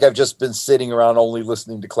not like I've just been sitting around only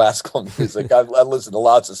listening to classical music. I listen to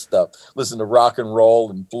lots of stuff. Listen to rock and roll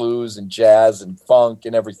and blues and jazz and funk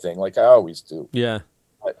and everything, like I always do. Yeah.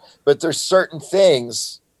 But there's certain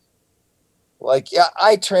things, like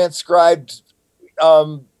I transcribed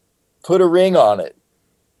 "Put a Ring on It,"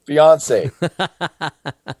 Beyonce,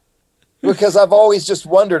 because I've always just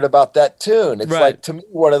wondered about that tune. It's like, to me,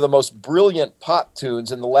 one of the most brilliant pop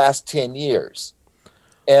tunes in the last 10 years,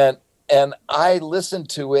 and I listened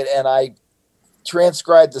to it and I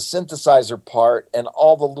transcribed the synthesizer part and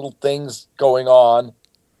all the little things going on,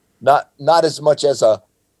 not as much as a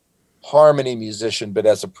harmony musician, but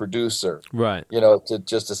as a producer, right?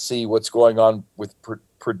 To see what's going on with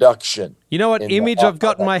production. You know what image I've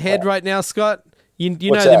got in my head right now, Scott? You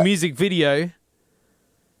know that? The music video.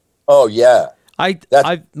 Oh yeah,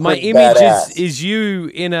 my image is you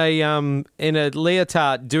in a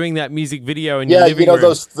leotard doing that music video in your living room.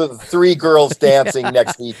 The three girls dancing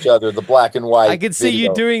next to each other, the black and white. I could see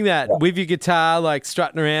you doing that with your guitar, like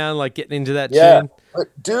strutting around, like getting into that tune. But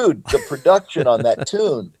dude, the production on that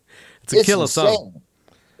tune. It's killer insane. song.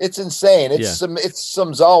 It's insane. It's some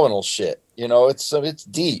Zawinul shit. It's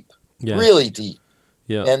deep, really deep.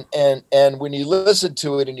 Yeah. And when you listen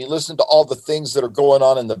to it and you listen to all the things that are going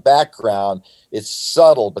on in the background, it's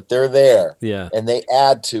subtle, but they're there. Yeah. And they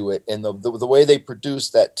add to it, and the way they produce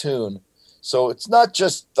that tune. So it's not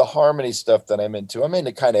just the harmony stuff that I'm into. I'm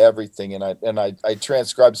into kind of everything, and I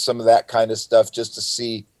transcribe some of that kind of stuff just to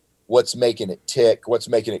see what's making it tick, what's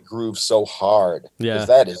making it groove so hard. Yeah. Because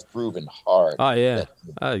that is grooving hard. Oh, yeah.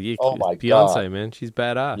 Oh, my Beyonce, God. Man. She's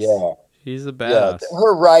badass. Yeah. She's a badass. Yeah.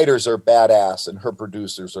 Her writers are badass, and her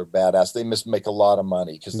producers are badass. They must make a lot of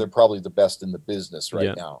money because they're probably the best in the business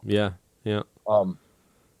right now. Yeah. Yeah.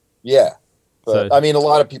 But, I mean, a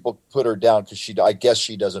lot of people put her down because I guess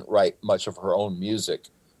she doesn't write much of her own music.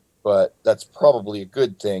 But that's probably a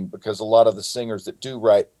good thing because a lot of the singers that do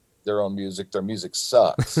write their own music, their music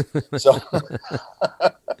sucks. So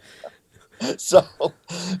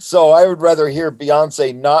I would rather hear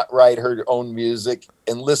Beyonce not write her own music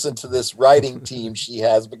and listen to this writing team she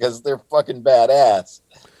has because they're fucking badass.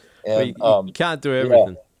 And you can't do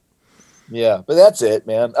everything. Yeah, but that's it,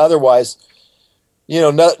 man. Otherwise,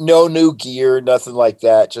 no new gear, nothing like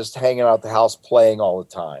that. Just hanging out the house, playing all the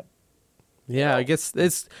time. Yeah, I guess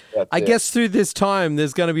through this time,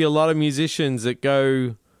 there's going to be a lot of musicians that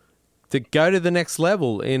go to the next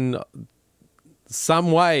level in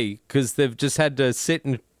some way because they've just had to sit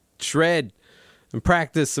and shred and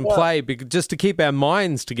practice and play just to keep our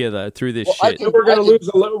minds together through this shit. We're going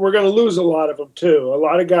to lose a lot of them too. A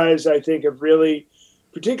lot of guys, I think, have really,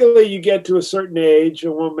 particularly you get to a certain age. I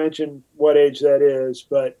won't mention what age that is,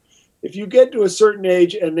 but if you get to a certain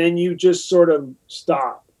age and then you just sort of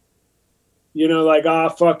stop, You know, like,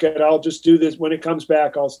 fuck it, I'll just do this. When it comes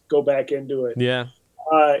back, I'll go back into it. Yeah.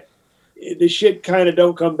 The shit kind of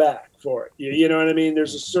don't come back for it. You know what I mean?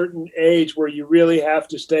 There's a certain age where you really have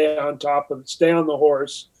to stay on top of it, stay on the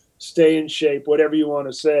horse, stay in shape, whatever you want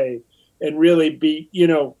to say, and really be,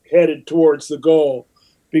 headed towards the goal,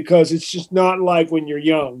 because it's just not like when you're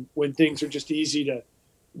young, when things are just easy to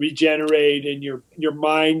regenerate, and your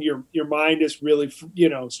mind is really,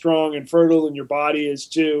 strong and fertile, and your body is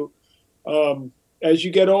too. As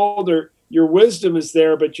you get older, your wisdom is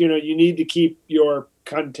there, but you need to keep your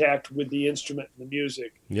contact with the instrument and the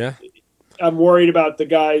music. Yeah. I'm worried about the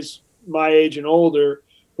guys my age and older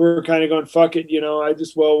who are kind of going, fuck it.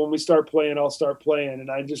 When we start playing, I'll start playing. And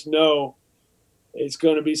I just know it's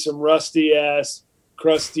going to be some rusty ass,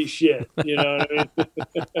 crusty shit. You know what I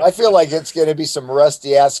mean? I feel like it's going to be some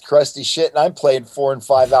rusty ass, crusty shit. And I'm playing 4 and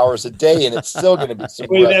 5 hours a day, and it's still going to be some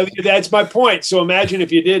That's my point. So imagine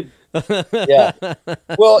if you did. Yeah.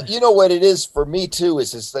 Well, you know what it is for me too,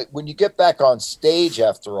 is that when you get back on stage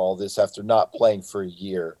after all this, after not playing for a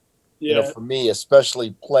year, for me,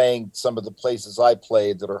 especially playing some of the places I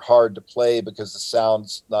played that are hard to play because the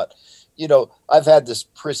sound's not, I've had this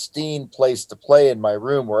pristine place to play in my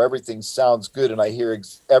room where everything sounds good and I hear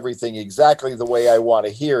everything exactly the way I want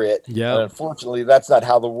to hear it. Yeah. And unfortunately, that's not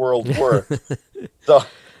how the world works. So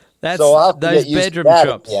I'll have to those get used bedroom to that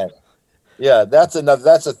chops. Again. Yeah, that's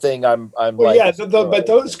a thing I'm well, like. Yeah, but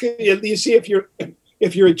those, you see, if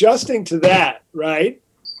you're adjusting to that, right?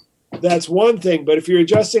 That's one thing. But if you're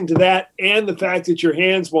adjusting to that and the fact that your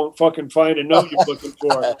hands won't fucking find a note you're looking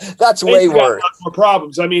for, that's way worse. A lot more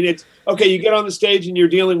problems. I mean, it's okay. You get on the stage and you're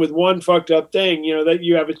dealing with one fucked up thing, that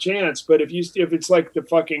you have a chance. But if it's like the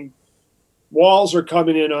fucking walls are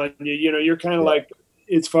coming in on you, you're kind of like,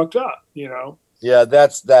 it's fucked up, Yeah,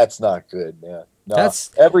 that's not good, man. No.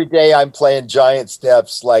 Every day I'm playing giant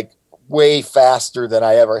steps like way faster than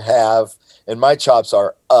I ever have, and my chops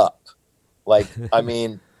are up. Like, I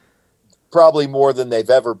mean, probably more than they've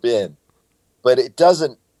ever been. But it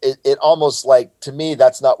almost, like, to me,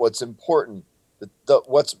 that's not what's important.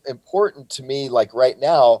 What's important to me, like right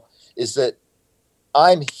now, is that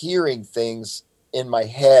I'm hearing things in my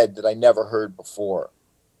head that I never heard before.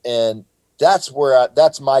 And that's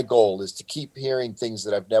my goal, is to keep hearing things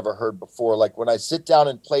that I've never heard before. Like when I sit down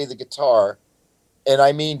and play the guitar, and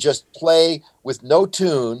I mean just play with no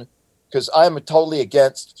tune, because I'm totally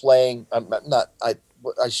against playing.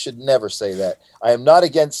 I should never say that. I am not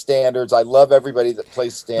against standards. I love everybody that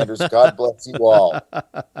plays standards. God bless you all.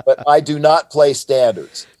 But I do not play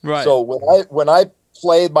standards. Right. So when I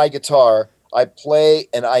play my guitar, I play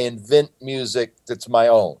and I invent music that's my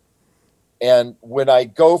own. And when I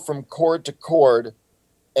go from chord to chord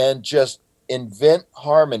and just invent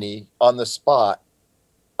harmony on the spot,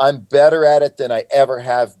 I'm better at it than I ever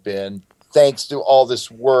have been, thanks to all this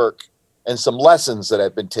work and some lessons that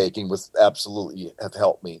I've been taking, with absolutely have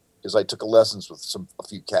helped me, because I took lessons with a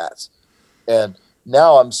few cats. And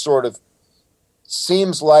now I'm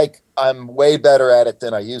seems like I'm way better at it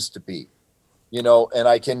than I used to be, and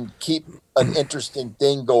I can keep an interesting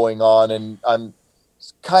thing going on, and I'm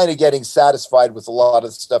kind of getting satisfied with a lot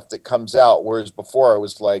of stuff that comes out, whereas before I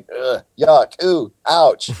was like, ugh, yuck, ooh,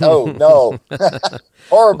 ouch, oh no,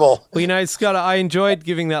 horrible. Well, Scott, I enjoyed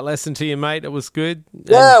giving that lesson to you, mate. It was good.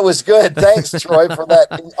 Yeah, it was good. Thanks, Troy, for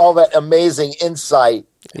all that amazing insight.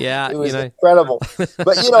 Yeah, it was incredible.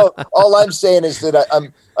 But all I'm saying is that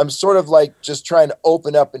I'm sort of like just trying to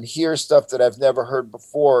open up and hear stuff that I've never heard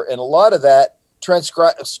before, and a lot of that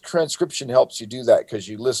transcription helps you do that, because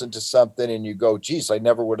you listen to something and you go, geez, I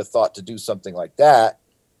never would have thought to do something like that.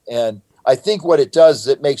 And I think what it does is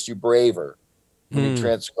it makes you braver when you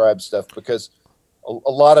transcribe stuff, because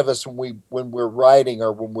a lot of us, when we're writing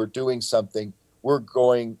or when we're doing something, we're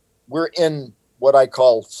in what I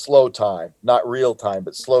call slow time, not real time,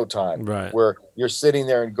 but slow time, right? Where you're sitting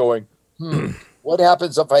there and going, what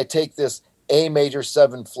happens if I take this A major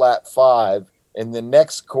 7 flat 5 and the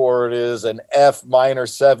next chord is an F minor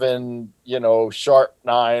 7, sharp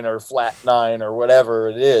 9 or flat 9 or whatever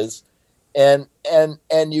it is. And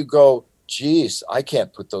you go, geez, I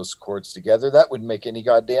can't put those chords together. That wouldn't make any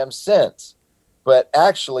goddamn sense. But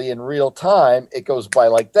actually in real time, it goes by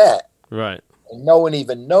like that. Right. And no one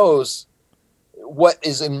even knows what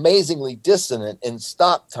is amazingly dissonant in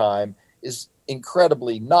stop time is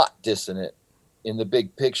incredibly not dissonant in the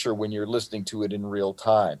big picture when you're listening to it in real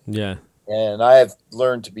time. Yeah. And I have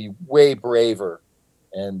learned to be way braver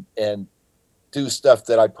and do stuff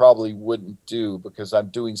that I probably wouldn't do, because I'm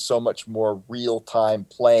doing so much more real-time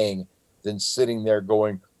playing than sitting there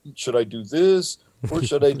going, should I do this or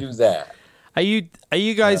should I do that? Are you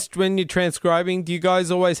guys, when you're transcribing, do you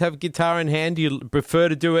guys always have guitar in hand? Do you prefer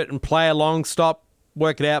to do it and play along, stop,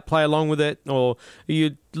 work it out, play along with it? Or are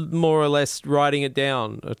you more or less writing it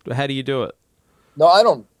down? How do you do it? No, I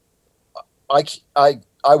don't.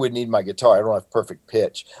 I would need my guitar. I don't have perfect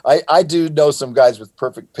pitch. I do know some guys with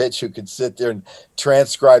perfect pitch who can sit there and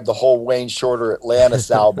transcribe the whole Wayne Shorter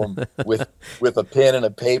Atlantis album with a pen and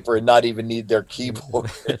a paper and not even need their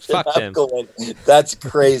keyboard. Fuck them. That's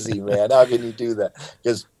crazy, man. How can you do that?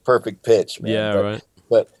 Because perfect pitch, man. Yeah, right.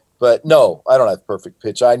 But no, I don't have perfect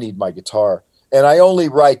pitch. I need my guitar. And I only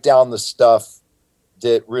write down the stuff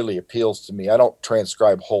that really appeals to me. I don't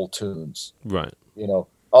transcribe whole tunes. Right. You know,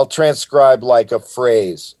 I'll transcribe like a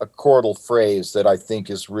phrase, a chordal phrase that I think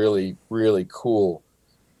is really, really cool.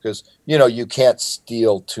 Because, you know, you can't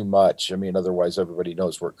steal too much. I mean, otherwise everybody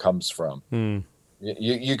knows where it comes from.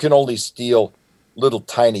 You can only steal little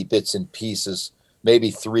tiny bits and pieces,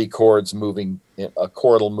 maybe 3 chords moving, a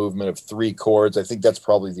chordal movement of 3 chords. I think that's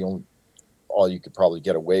probably all you could probably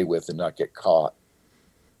get away with and not get caught.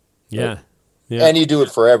 Yeah. Yeah. And you do it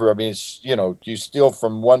forever. I mean, it's, you know, you steal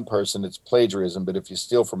from one person, it's plagiarism. But if you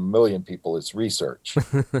steal from a million people, it's research.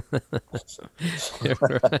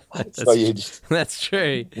 That's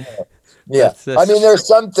true. Yeah. I mean, there's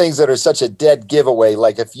some things that are such a dead giveaway.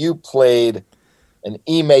 Like if you played an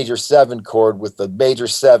E major 7 chord with the major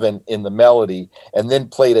 7 in the melody and then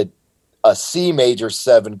played a C major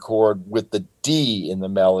 7 chord with the D in the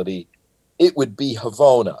melody, it would be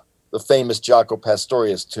Havona, the famous Jaco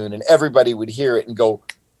Pastorius tune, and everybody would hear it and go,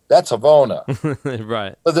 "That's Havona."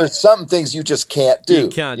 Right. But there's some things you just can't do. You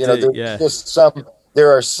can't do.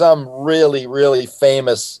 There are some really, really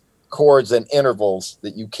famous chords and intervals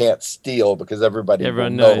that you can't steal because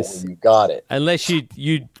everyone knows where you got it. Unless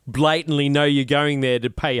you blatantly know you're going there to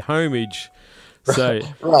pay homage. So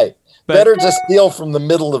right. Better to steal from the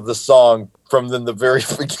middle of the song than the very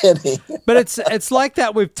beginning. But it's like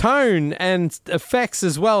that with tone and effects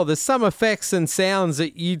as well. There's some effects and sounds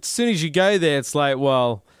that as soon as you go there, it's like,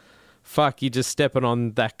 well, fuck, you're just stepping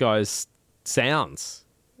on that guy's sounds.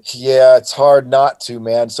 Yeah, it's hard not to,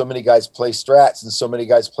 man. So many guys play Strats and so many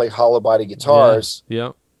guys play hollow body guitars.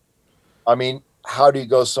 Yeah. I mean, how do you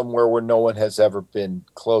go somewhere where no one has ever been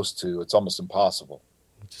close to? It's almost impossible.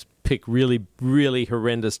 Just pick really, really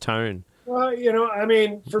horrendous tone. Well, you know, I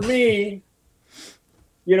mean, for me,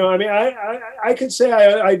 you know, I mean, I could say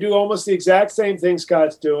I do almost the exact same thing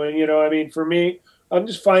Scott's doing. You know, I mean, for me, I'm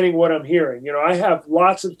just finding what I'm hearing. You know, I have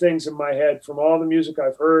lots of things in my head from all the music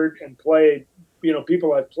I've heard and played, you know,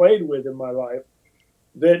 people I've played with in my life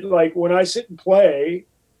that, like, when I sit and play,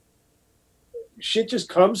 shit just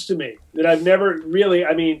comes to me that I've never really,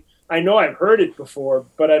 I mean, I know I've heard it before,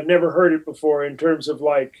 but I've never heard it before in terms of,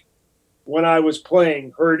 like, when I was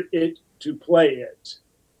playing, heard it to play it,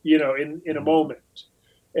 you know, in a moment.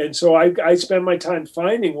 And so I spend my time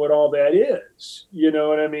finding what all that is, you know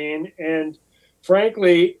what I mean? And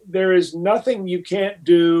frankly, there is nothing you can't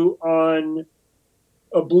do on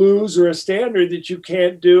a blues or a standard that you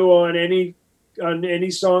can't do on any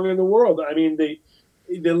song in the world. I mean, the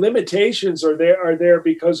limitations are there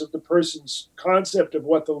because of the person's concept of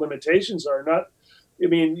what the limitations are. Not, I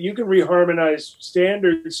mean, you can reharmonize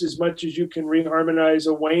standards as much as you can reharmonize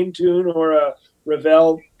a Wayne tune or a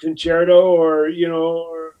Ravel concerto or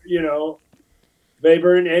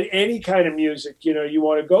Webern, and any kind of music, you know, you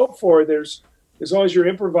want to go for. As long as you're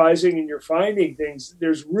improvising and you're finding things,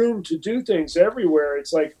 there's room to do things everywhere.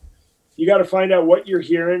 It's like you got to find out what you're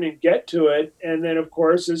hearing and get to it. And then, of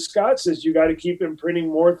course, as Scott says, you got to keep imprinting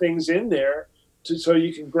more things in there so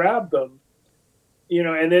you can grab them. You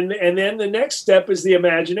know, and then the next step is the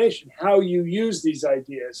imagination, how you use these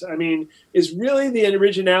ideas. I mean, is really the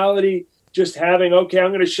originality just having, okay,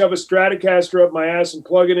 I'm going to shove a Stratocaster up my ass and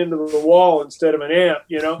plug it into the wall instead of an amp,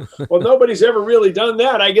 you know? Well, nobody's ever really done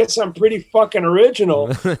that. I guess I'm pretty fucking original.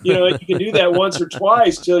 You know, you can do that once or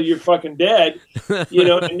twice till you're fucking dead, you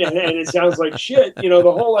know, and it sounds like shit. You know,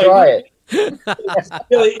 the whole idea.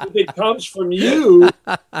 Really, if it comes from you,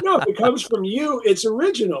 if it comes from you, it's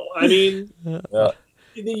original. I mean,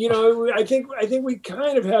 you know, I think we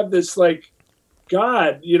kind of have this, like,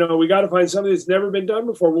 God, you know, we got to find something that's never been done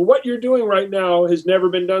before. Well, what you're doing right now has never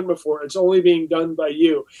been done before. It's only being done by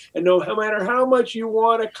you. And no matter how much you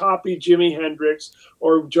want to copy Jimi Hendrix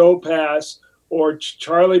or Joe Pass or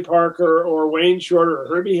Charlie Parker or Wayne Shorter or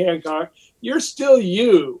Herbie Hancock, you're still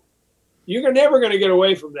you. You're never going to get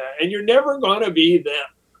away from that. And you're never going to be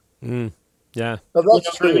them. Yeah. No,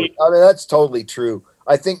 that's true. I mean, that's totally true.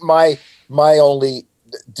 I think the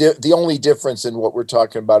only difference in what we're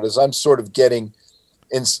talking about is I'm sort of getting,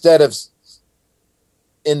 instead of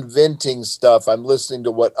inventing stuff, I'm listening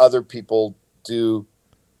to what other people do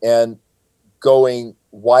and going,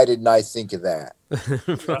 why didn't I think of that?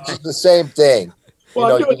 It's the same thing.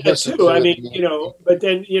 Well, I'm doing that too. I mean, but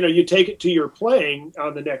then, you take it to your playing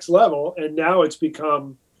on the next level, and now it's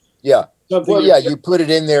become something. Well, you put it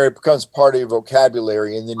in there, it becomes part of your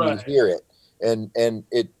vocabulary, and then you hear it. And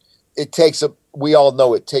it takes we all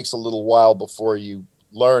know it takes a little while before you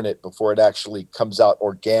learn it, before it actually comes out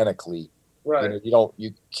organically. Right.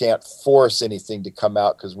 You can't force anything to come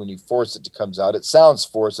out, because when you force it to come out, it sounds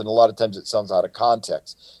forced, and a lot of times it sounds out of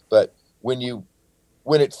context. But when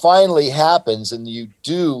it finally happens and you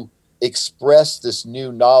do express this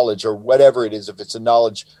new knowledge, or whatever it is, if it's a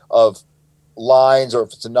knowledge of lines or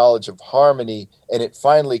if it's a knowledge of harmony, and it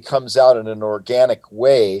finally comes out in an organic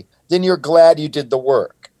way, then you're glad you did the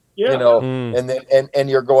work. And then and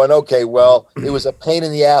you're going, okay, well, it was a pain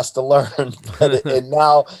in the ass to learn, and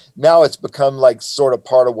now it's become like sort of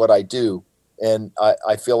part of what I do, and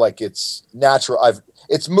I feel like it's natural.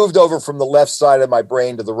 It's moved over from the left side of my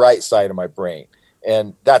brain to the right side of my brain,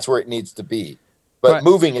 and that's where it needs to be. But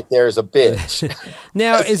moving it there is a bitch.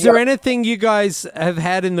 Now, is there anything you guys have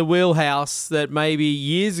had in the wheelhouse that maybe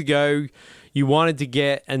years ago you wanted to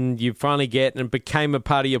get and you finally get and it became a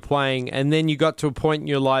part of your playing, and then you got to a point in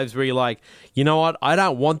your lives where you're like, you know what, I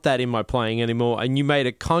don't want that in my playing anymore, and you made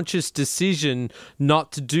a conscious decision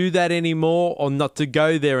not to do that anymore or not to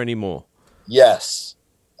go there anymore? Yes,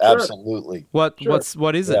 absolutely. What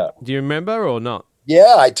is it? Do you remember or not?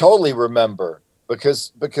 Yeah, I totally remember,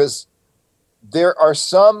 because there are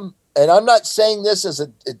some, and I'm not saying this as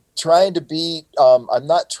trying to be, I'm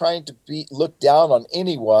not trying to look down on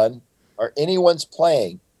anyone or anyone's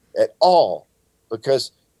playing at all,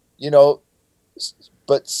 because,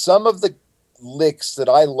 but some of the licks that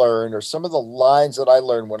I learned, or some of the lines that I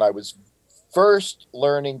learned when I was first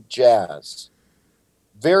learning jazz,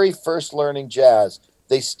 very first learning jazz,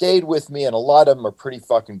 they stayed with me, and a lot of them are pretty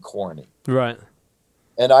fucking corny. Right.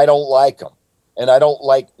 And I don't like them. And I don't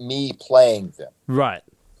like me playing them. Right.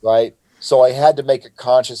 Right. So I had to make a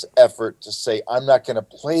conscious effort to say, I'm not going to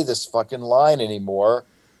play this fucking line anymore,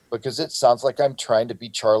 because it sounds like I'm trying to be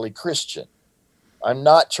Charlie Christian. I'm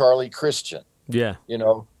not Charlie Christian. Yeah.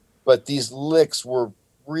 But these licks were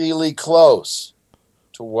really close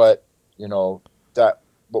to what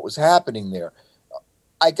was happening there.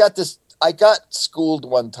 I got schooled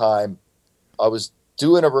one time. I was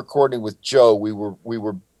doing a recording with Joe. We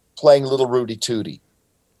were playing Little Rudy Tooty,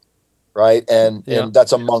 right? And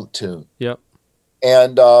that's a Monk tune. Yep.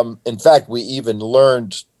 And in fact, we even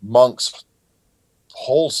learned Monk's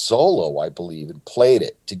whole solo, I believe, and played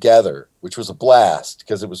it together, which was a blast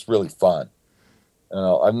because it was really fun.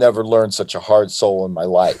 I've never learned such a hard solo in my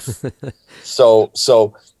life.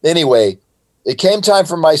 So anyway, it came time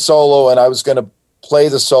for my solo, and I was going to play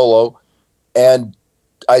the solo, and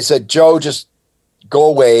I said, Joe, just go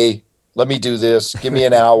away. Let me do this. Give me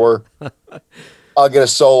an hour. I'll get a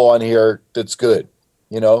solo on here that's good.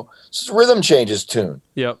 It's a rhythm changes tune.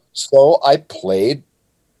 Yep. So I played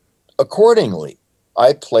accordingly.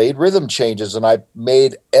 I played rhythm changes, and I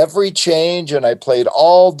made every change, and I played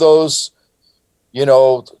all those,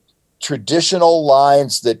 traditional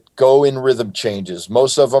lines that go in rhythm changes.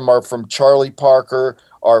 Most of them are from Charlie Parker,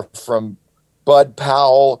 or from Bud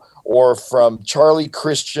Powell, or from Charlie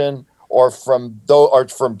Christian, or from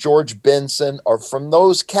George Benson, or from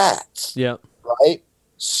those cats. Yeah. Right?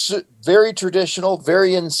 So, very traditional,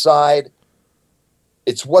 very inside.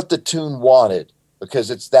 It's what the tune wanted, because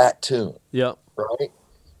it's that tune. Yeah. Right?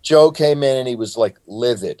 Joe came in and he was like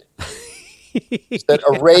livid. He said,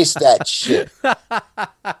 erase that shit.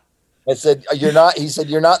 I said, you're not in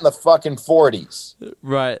the fucking 40s.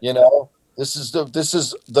 Right. This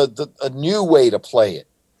is a new way to play it.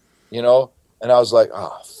 And I was like,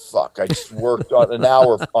 oh fuck. I just worked on an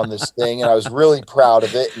hour on this thing, and I was really proud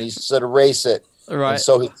of it. And he said, erase it. Right. And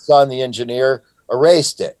so his son, the engineer,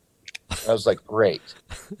 erased it. And I was like, great.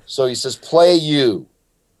 So he says, play you.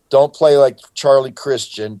 Don't play like Charlie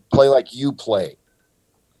Christian. Play like you play.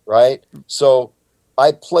 Right? So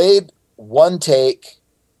I played one take,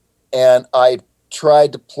 and I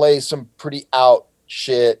tried to play some pretty out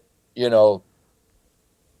shit,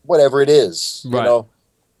 whatever it is. Right.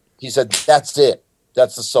 He said, that's it.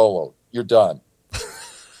 That's the solo. You're done.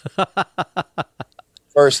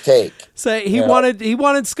 First take. So he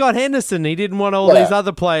wanted Scott Henderson. He didn't want all these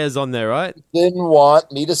other players on there, right? Didn't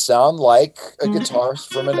want me to sound like a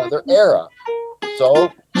guitarist from another era.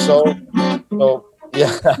 So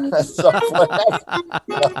yeah.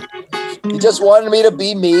 He just wanted me to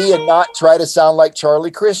be me and not try to sound like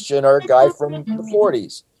Charlie Christian or a guy from the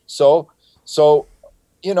 40s. So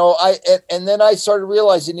and then I started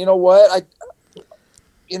realizing, you know what?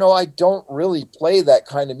 I don't really play that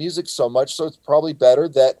kind of music so much, so it's probably better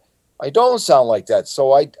that I don't sound like that.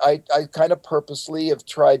 So I kind of purposely have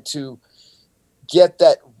tried to get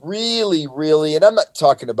that really, really, and I'm not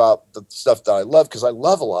talking about the stuff that I love, because I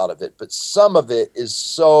love a lot of it, but some of it is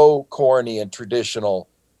so corny and traditional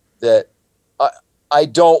that I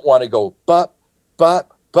don't want to go, but,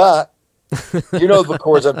 you know the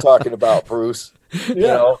chords I'm talking about, Bruce.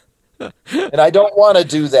 Yeah. And I don't want to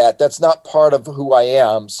do that. That's not part of who I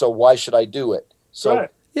am. So why should I do it? So, Right.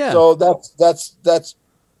 Yeah. so that's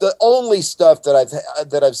the only stuff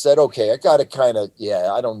that I've said, okay, I got to kind of,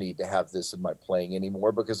 I don't need to have this in my playing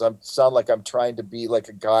anymore, because I sound like I'm trying to be like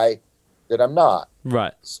a guy that I'm not.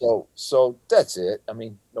 Right. So that's it. I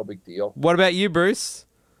mean, no big deal. What about you, Bruce?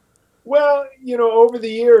 Well, over the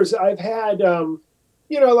years, I've had,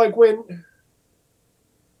 like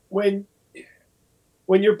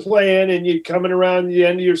when you're playing and you're coming around the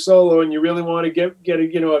end of your solo and you really want to get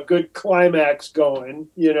a good climax going,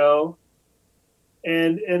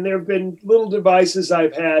 and there have been little devices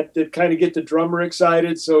I've had that kind of get the drummer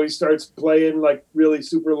excited, so he starts playing like really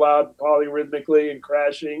super loud, polyrhythmically and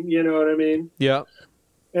crashing. You know what I mean? Yeah.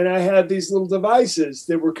 And I had these little devices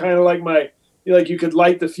that were kind of like you could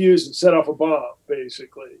light the fuse and set off a bomb,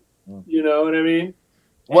 basically. You know what I mean?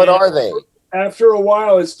 What are they? After a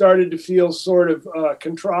while, it started to feel sort of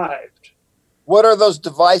contrived. What are those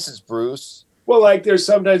devices, Bruce? Well, like there's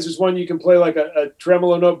one you can play like a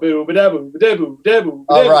tremolo note, boo, ba-da-boo, ba-da-boo, ba-da-boo.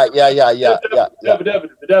 Oh, right, yeah.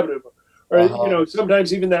 Or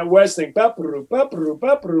sometimes even that West thing, ba-ba-roo, ba-ba-roo,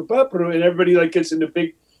 ba-ba-roo, ba-ba-roo, and everybody like gets into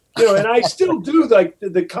big, and I still do like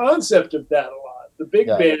the concept of that a lot, the big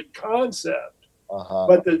band concept.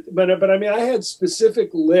 But I mean, I had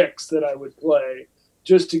specific licks that I would play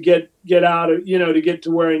just to get out of, to get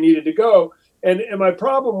to where I needed to go. And my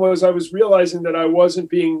problem was I was realizing that I wasn't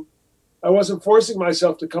forcing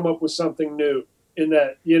myself to come up with something new in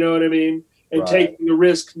that, you know what I mean? And taking the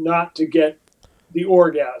risk not to get the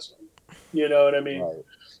orgasm, you know what I mean? Right.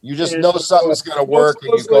 You just know something's going to work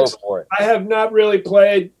and you go for it. I have not really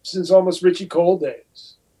played since almost Richie Cole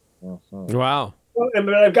days. Mm-hmm. Wow.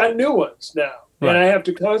 But I've got new ones now. Right. And I have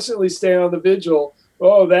to constantly stay on the vigil.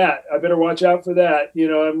 Oh, that. I better watch out for that.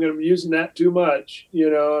 I'm going to be using that too much. I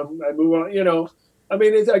move on, I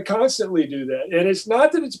mean, I constantly do that. And it's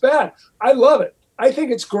not that it's bad. I love it. I think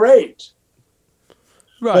it's great.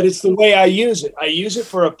 Right. But it's the way I use it. I use it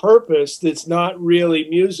for a purpose that's not really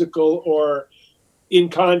musical or in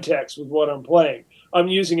context with what I'm playing. I'm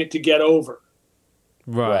using it to get over.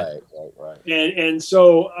 Right. And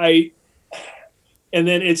so and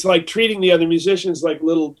then it's like treating the other musicians like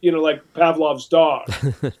little, like Pavlov's dog.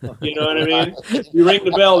 You know what I mean? You ring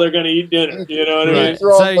the bell, they're going to eat dinner. You know what I mean? You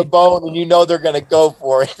throw them the bone and they're going to go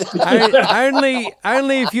for it.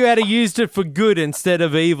 only if you had used it for good instead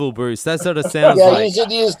of evil, Bruce. That's what it sounds like. Yeah,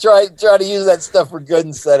 you should try to use that stuff for good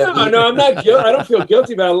instead of evil. No, I'm not guilty. I don't feel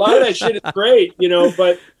guilty about it. A lot of that shit is great,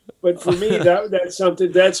 but for me, that's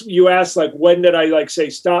something you asked, like, when did I say,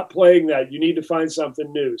 stop playing that? You need to find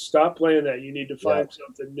something new. Stop playing that. You need to find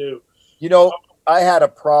something new. I had a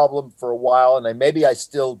problem for a while, and maybe I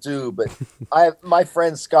still do, but my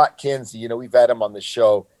friend Scott Kinsey, we've had him on the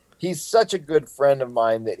show. He's such a good friend of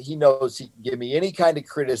mine that he knows he can give me any kind of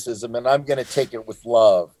criticism, and I'm going to take it with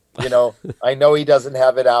love. I know he doesn't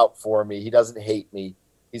have it out for me. He doesn't hate me.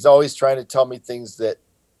 He's always trying to tell me things that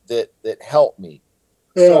help me.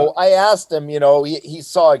 Yeah. So I asked him, he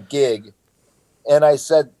saw a gig, and I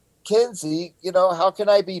said, Kinsey, how can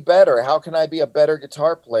I be better? How can I be a better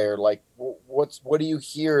guitar player? Like, what do you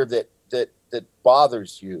hear that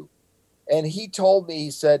bothers you? And he told me,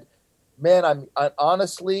 he said, man, I'm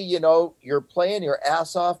honestly, you're playing your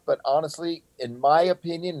ass off, but honestly, in my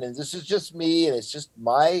opinion, and this is just me, and it's just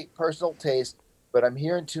my personal taste, but I'm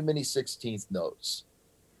hearing too many 16th notes.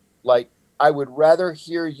 Like, I would rather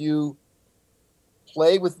hear you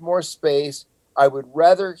play with more space. I would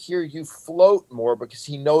rather hear you float more, because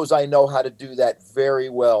he knows I know how to do that very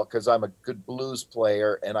well, because I'm a good blues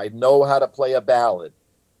player and I know how to play a ballad.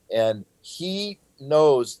 And he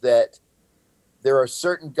knows that there are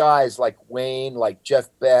certain guys like Wayne, like Jeff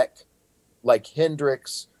Beck, like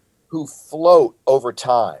Hendrix, who float over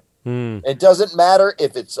time. It doesn't matter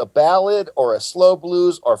if it's a ballad or a slow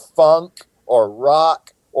blues or funk or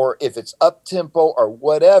rock, or if it's up-tempo or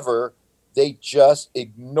whatever. They just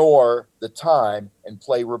ignore the time and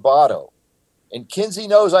play rubato. And Kinsey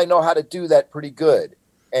knows I know how to do that pretty good,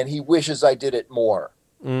 and he wishes I did it more.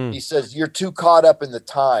 He says, you're too caught up in the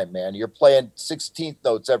time, man. You're playing 16th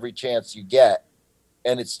notes every chance you get,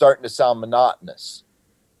 and it's starting to sound monotonous.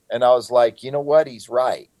 And I was like, you know what? He's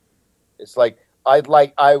right. It's like, I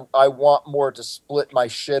want more to split my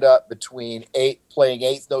shit up between playing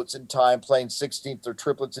eighth notes in time, playing 16th or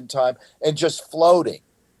triplets in time, and just floating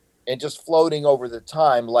over the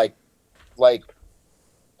time, like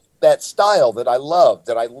that style that I love,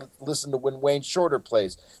 that I listen to when Wayne Shorter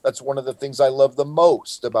plays. That's one of the things I love the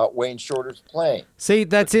most about Wayne Shorter's playing. See,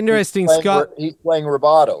 that's interesting, Scott. He's playing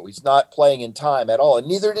rubato. He's not playing in time at all, and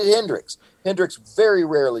neither did Hendrix. Hendrix very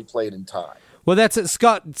rarely played in time. Well, that's it.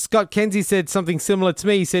 Scott Kenzie said something similar to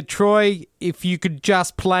me. He said, Troy, if you could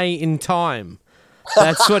just play in time.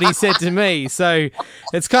 That's what he said to me. So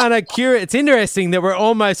it's kind of curious. It's interesting that we're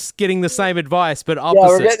almost getting the same advice, but opposite. Yeah,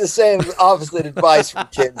 we're getting the same opposite advice from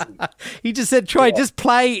Kenzie. He just said, Troy, just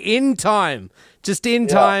play in time. Just in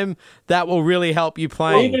time, that will really help you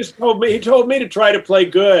playing. He told me to try to play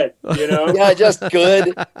good, you know? Yeah, just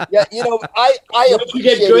good. Yeah, you know, I if you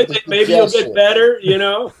get good, then maybe you'll get better, you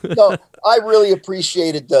know? No, I really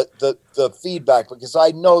appreciated the feedback, because I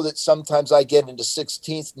know that sometimes I get into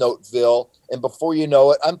 16th noteville, and before you know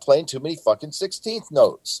it, I'm playing too many fucking 16th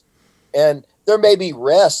notes. And there may be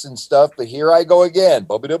rests and stuff, but here I go again.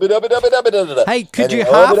 Hey, could you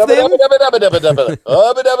half them?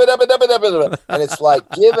 And it's like,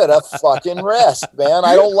 give it a fucking rest, man.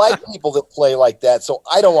 I don't like people that play like that, so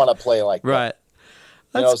I don't want to play like that. Right.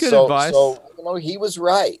 That's good advice. So, you know, he was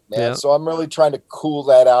right, man. Yeah. So I'm really trying to cool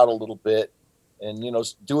that out a little bit and, you know,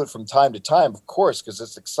 do it from time to time, of course, because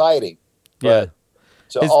it's exciting. Yeah. But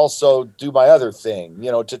to also do my other thing,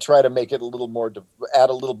 you know, to try to make it a little more, add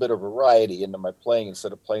a little bit of variety into my playing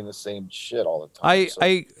instead of playing the same shit all the time.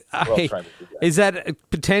 Is that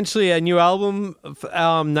potentially a new album,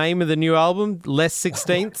 name of the new album, Less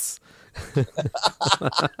 16ths?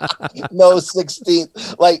 No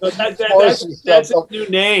 16th. Like, that's a new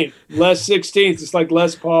name. Less 16ths. It's like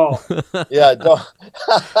Les Paul. Yeah. Don't.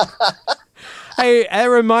 Hey, it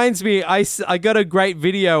reminds me, I got a great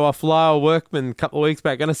video off Lyle Workman a couple of weeks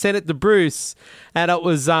back, and I sent it to Bruce, and it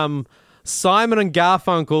was Simon and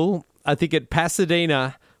Garfunkel, I think at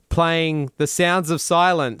Pasadena, playing The Sounds of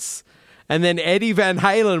Silence, and then Eddie Van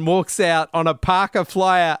Halen walks out on a Parker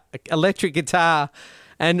Flyer electric guitar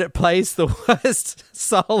and it plays the worst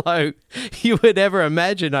solo you would ever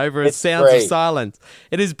imagine over a Sounds great. of Silence.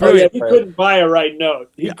 It is brilliant. He couldn't buy a right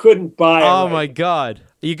note. He couldn't buy Oh right my note. God.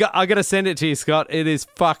 I got to send it to you, Scott. It is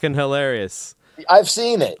fucking hilarious. I've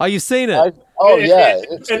seen it. Oh, you've seen it? Yeah.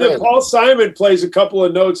 And then Paul Simon plays a couple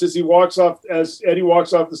of notes as Eddie walks off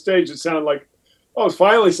the stage. It sounded like, oh,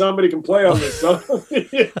 finally somebody can play on this song.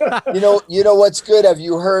 You know what's good? Have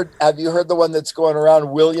you heard the one that's going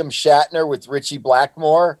around, William Shatner with Richie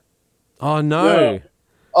Blackmore? Oh no. Yeah.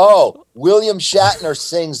 Oh, William Shatner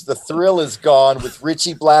sings "The Thrill Is Gone" with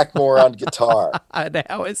Richie Blackmore on guitar. And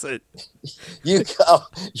how is it? You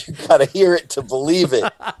got to hear it to believe it.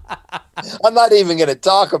 I'm not even going to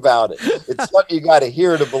talk about it. It's something you got to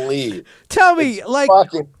hear to believe. Tell me, it's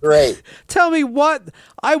fucking great. Tell me what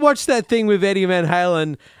I watched that thing with Eddie Van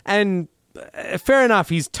Halen, and fair enough,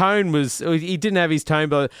 he didn't have his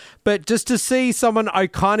tone, but just to see someone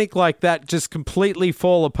iconic like that just completely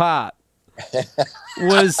fall apart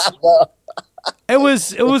it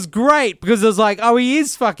was great, because it was like, oh, he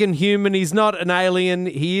is fucking human. He's not an alien.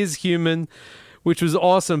 He is human, which was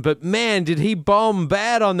awesome. But man, did he bomb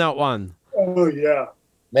bad on that one. Oh yeah.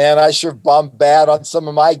 Man, I sure bombed bad on some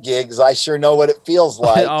of my gigs. I sure know what it feels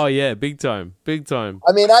like. Oh yeah, big time.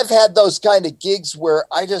 I mean, I've had those kind of gigs where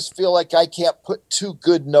I just feel like I can't put two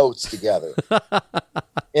good notes together.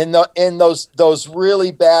 In those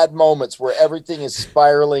really bad moments where everything is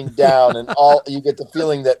spiraling down and you get the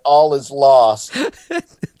feeling that all is lost.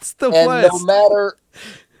 It's the worst. No matter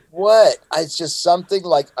what, it's just something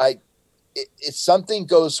like if something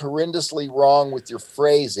goes horrendously wrong with your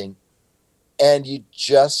phrasing, and you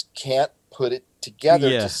just can't put it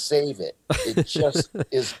together to save it. It just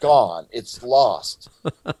is gone. It's lost.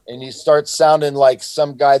 And you start sounding like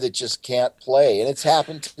some guy that just can't play. And it's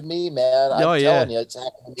happened to me, man. I'm telling you, it's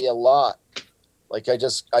happened to me a lot. Like I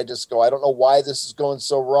just go, I don't know why this is going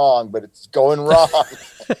so wrong, but it's going wrong.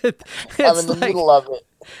 I'm in the middle of it.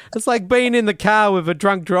 It's like being in the car with a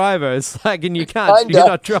drunk driver. It's like, and you're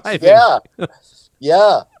not driving. Yeah.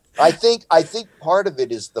 Yeah. I think part of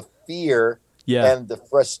it is the fear and the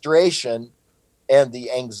frustration and the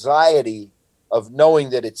anxiety of knowing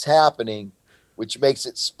that it's happening, which makes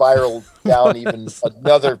it spiral down even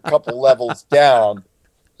another couple levels down.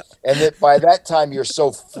 And that by that time you're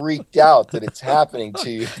so freaked out that it's happening to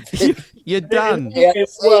you. You're done.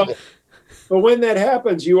 But when that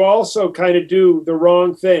happens, you also kind of do the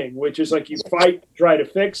wrong thing, which is like you fight to try to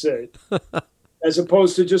fix it, as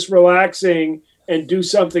opposed to just relaxing and do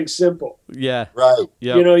something simple. Yeah. Right.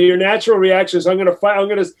 Yeah. You know, your natural reaction is I'm going to fight. I'm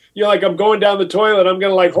going to, you know, like I'm going down the toilet. I'm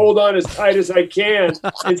going to like hold on as tight as I can.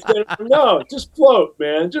 Instead of, no, just float,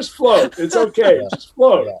 man. Just float. It's okay. Just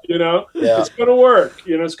float, you know, it's going to work,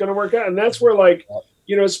 you know, it's going to work out. And that's where like,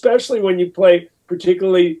 you know, especially when you play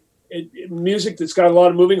particularly music that's got a lot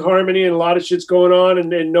of moving harmony and a lot of shit's going on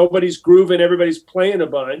and nobody's grooving, everybody's playing a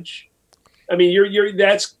bunch. I mean,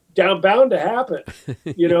 that's bound to happen,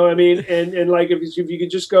 you know what I mean? And like, if you could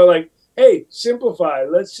just go like, hey, simplify,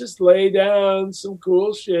 let's just lay down some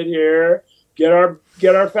cool shit here, get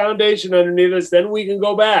our foundation underneath us, then we can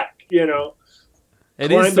go back, you know.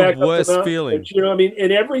 It is the worst feeling. But, you know, I mean,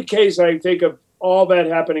 in every case, I think of all that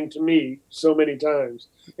happening to me so many times.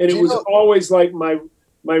 And it was always like my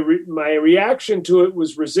reaction to it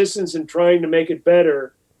was resistance and trying to make it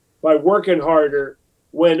better by working harder,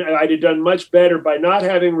 when I'd have done much better by not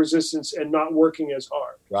having resistance and not working as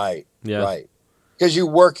hard. Right. Yeah. Right. Because you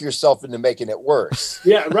work yourself into making it worse.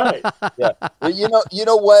 Yeah. Right. Yeah. You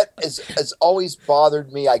know what has always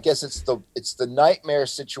bothered me? I guess it's the nightmare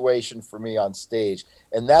situation for me on stage.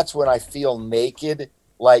 And that's when I feel naked.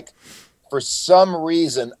 Like for some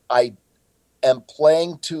reason I am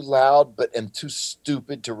playing too loud, but am too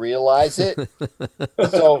stupid to realize it.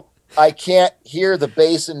 So I can't hear the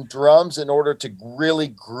bass and drums in order to really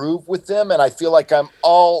groove with them. And I feel like I'm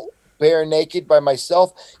all bare naked by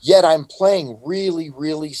myself, yet I'm playing really,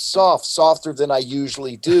 really softer than I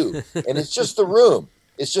usually do. And it's just the room.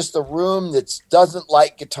 It's just the room that doesn't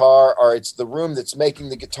like guitar, or it's the room that's making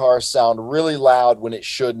the guitar sound really loud when it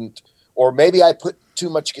shouldn't. Or maybe I put too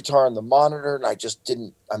much guitar on the monitor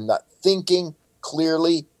and I'm not thinking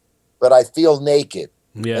clearly, but I feel naked.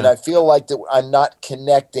 Yeah. And I feel like that I'm not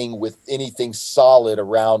connecting with anything solid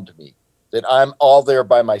around me, that I'm all there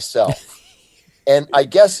by myself. And I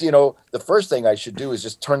guess, you know, the first thing I should do is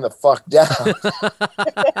just turn the fuck down.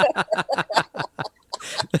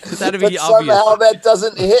 That'd but be somehow obvious. that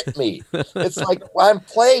doesn't hit me. It's like, well, I'm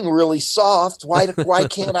playing really soft. Why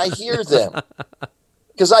can't I hear them?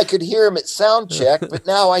 Because I could hear them at sound check, but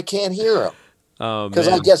now I can't hear them. Because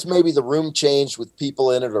I guess maybe the room changed with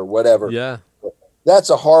people in it or whatever. Yeah.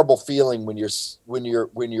 That's a horrible feeling when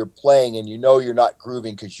you're playing and you know you're not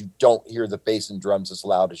grooving because you don't hear the bass and drums as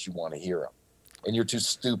loud as you want to hear them, and you're too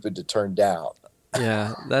stupid to turn down.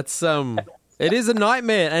 Yeah, that's it is a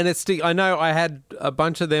nightmare, and I know I had a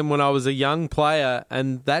bunch of them when I was a young player,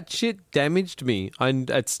 and that shit damaged me.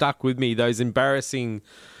 It stuck with me. Those embarrassing,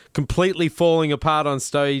 completely falling apart on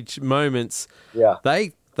stage moments. Yeah,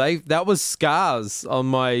 that was scars on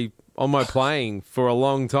my playing for a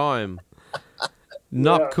long time.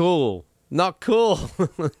 Not cool. Not cool.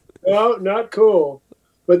 No, not cool.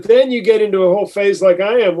 But then you get into a whole phase like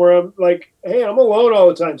I am, where I'm like, hey, I'm alone all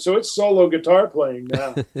the time. So it's solo guitar playing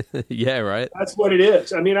now. Yeah, right. That's what it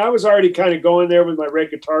is. I mean, I was already kind of going there with my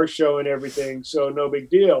Red Guitar Show and everything, so no big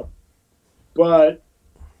deal. But,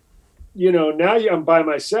 you know, now I'm by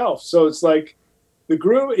myself. So it's like the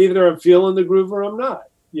groove, either I'm feeling the groove or I'm not.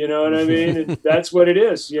 You know what I mean? And that's what it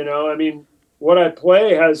is. You know, I mean, what I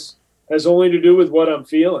play has only to do with what I'm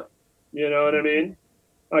feeling. You know what I mean?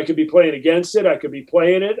 I could be playing against it. I could be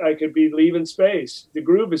playing it. I could be leaving space. The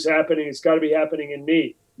groove is happening. It's got to be happening in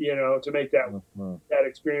me, you know, to make that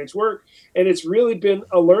experience work. And it's really been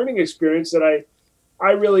a learning experience that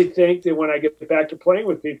I really think that when I get back to playing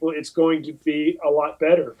with people, it's going to be a lot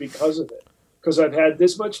better because of it. Because I've had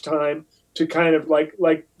this much time to kind of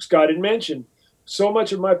like Scott had mentioned, so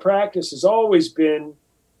much of my practice has always been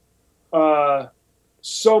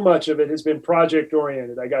so much of it has been project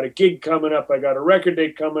oriented. I got a gig coming up. I got a record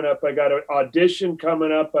date coming up. I got an audition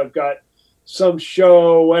coming up. I've got some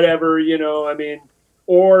show, whatever, you know, I mean,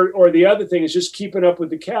 or the other thing is just keeping up with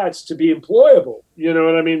the cats to be employable. You know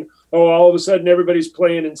what I mean? Oh, all of a sudden everybody's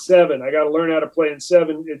playing in 7. I got to learn how to play in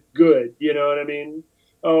 7. It's good. You know what I mean?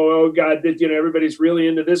 Oh God, you know, everybody's really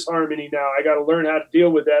into this harmony now. I got to learn how to deal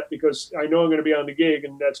with that because I know I'm going to be on the gig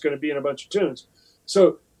and that's going to be in a bunch of tunes.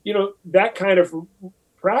 So, you know, that kind of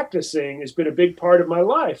practicing has been a big part of my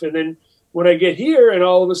life. And then when I get here and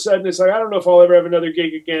all of a sudden it's like, I don't know if I'll ever have another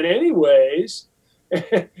gig again anyways.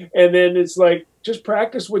 And then it's like, just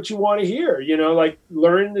practice what you want to hear, you know, like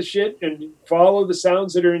learn the shit and follow the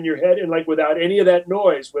sounds that are in your head. And like, without any of that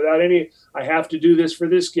noise, without any, I have to do this for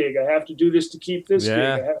this gig. I have to do this to keep this gig.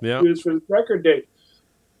 I have to do this for the record date.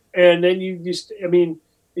 And then you just, I mean,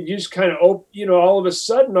 you just kind of, you know, all of a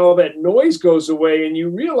sudden all that noise goes away and you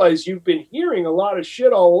realize you've been hearing a lot of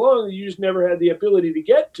shit all along that you just never had the ability to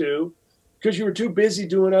get to because you were too busy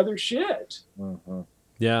doing other shit. Mm-hmm.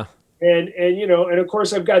 Yeah. And, you know, and of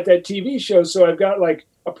course I've got that TV show. So I've got like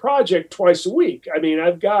a project twice a week. I mean,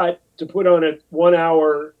 I've got to put on a 1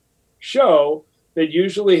 hour show that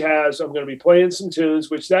usually has, I'm going to be playing some tunes,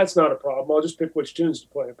 which that's not a problem. I'll just pick which tunes to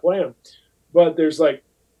play and play them. But there's like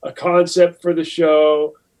a concept for the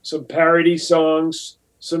show, some parody songs,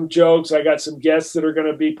 some jokes. I got some guests that are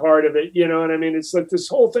going to be part of it. You know what I mean? It's like this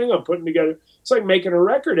whole thing I'm putting together. It's like making a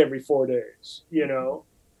record every 4 days, you know?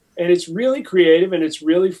 And it's really creative and it's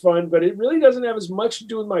really fun, but it really doesn't have as much to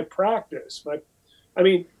do with my practice.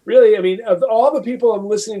 Really, of all the people I'm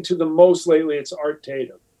listening to the most lately, it's Art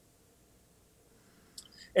Tatum.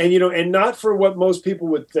 And, you know, and not for what most people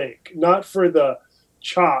would think, not for the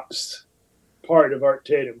chops part of Art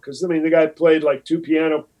Tatum. Because, I mean, the guy played like two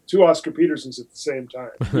Oscar Petersons at the same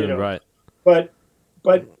time, you know. Right.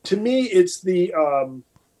 But to me, it's the,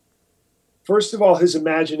 first of all, his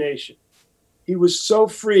imagination. He was so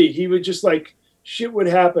free. He would just like, shit would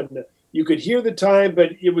happen. You could hear the time,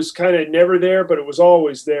 but it was kind of never there, but it was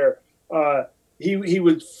always there. He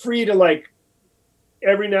was free to like,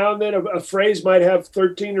 every now and then a phrase might have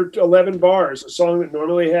 13 or 11 bars, a song that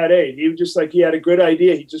normally had 8. He was just like, he had a good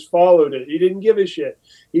idea. He just followed it. He didn't give a shit.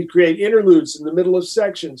 He'd create interludes in the middle of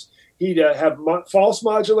sections. He'd have false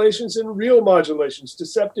modulations and real modulations,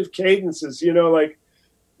 deceptive cadences, you know, like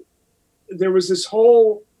there was this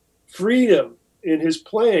whole freedom in his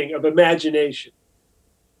playing of imagination.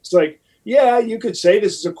 It's like, yeah, you could say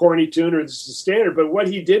this is a corny tune or this is a standard, but what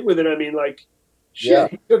he did with it, I mean, like, shit, yeah.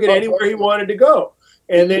 He took it anywhere he wanted to go.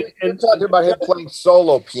 And then you're talking about him playing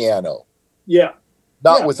solo piano. Yeah.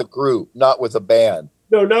 Not with a group, not with a band.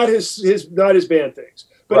 No, not his band things.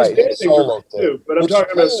 But right, his band solo things too. But I'm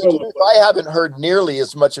talking about solo. I haven't heard nearly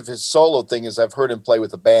as much of his solo thing as I've heard him play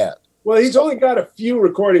with a band. Well, he's only got a few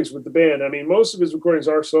recordings with the band. I mean, most of his recordings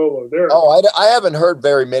are solo. I haven't heard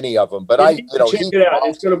very many of them, but check it out.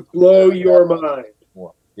 It's going to blow your mind.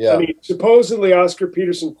 Yeah. I mean, supposedly Oscar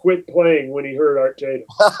Peterson quit playing when he heard Art Tatum.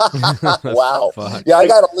 Wow. Yeah, I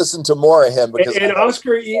got to listen to more of him because. And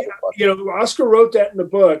Oscar, Oscar wrote that in the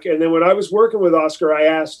book, and then when I was working with Oscar, I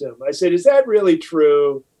asked him. I said, "Is that really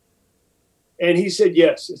true?" And he said,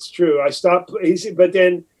 "Yes, it's true." I stopped. He said, but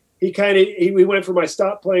then we went from I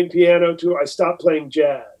stopped playing piano to I stopped playing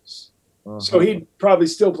jazz. Uh-huh. So he'd probably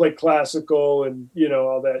still play classical and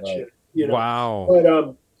all that shit.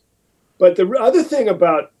 Wow. But the other thing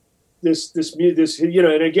about this,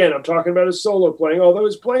 and again, I'm talking about his solo playing. Although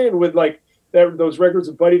he's playing with like those records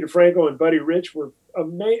of Buddy DeFranco and Buddy Rich were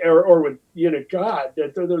amazing, or with God,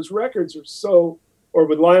 those records are so, or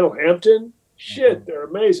with Lionel Hampton, shit, they're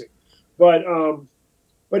amazing. But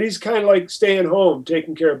he's kind of like staying home,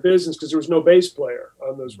 taking care of business because there was no bass player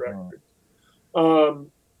on those records.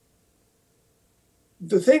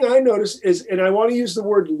 The thing I noticed is, and I want to use the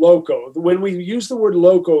word loco. When we use the word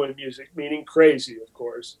loco in music, meaning crazy, of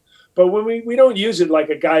course, but when we don't use it like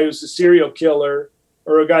a guy who's a serial killer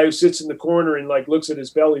or a guy who sits in the corner and like looks at his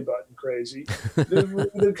belly button crazy.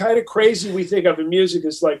 The kind of crazy we think of in music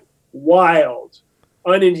is like wild,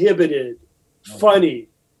 uninhibited, funny.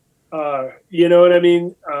 You know what I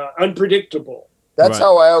mean? Unpredictable. That's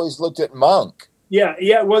how I always looked at Monk.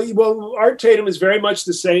 Yeah. Well, Art Tatum is very much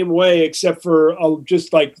the same way, except for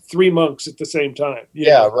just like 3 monks at the same time.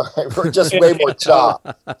 Yeah, right. We're just way more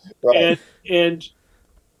chop. Right. And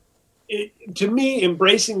to me,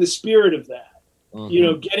 embracing the spirit of that,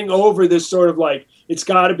 getting over this sort of like, it's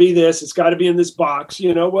got to be this, it's got to be in this box.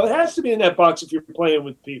 Well, it has to be in that box if you're playing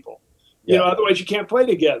with people. Otherwise you can't play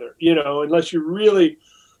together. Unless you really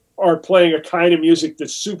are playing a kind of music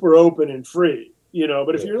that's super open and free.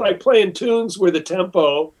 But if you're like playing tunes with a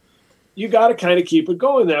tempo, you got to kind of keep it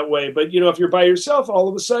going that way. But, if you're by yourself, all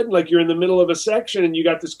of a sudden, like you're in the middle of a section and you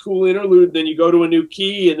got this cool interlude, and then you go to a new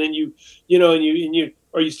key and then you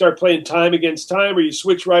start playing time against time, or you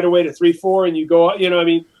switch right away to 3/4 and you go,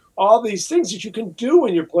 all these things that you can do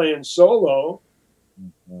when you're playing solo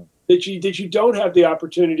that you don't have the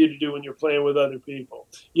opportunity to do when you're playing with other people.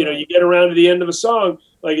 You get around to the end of a song,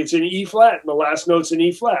 like it's in E flat and the last note's in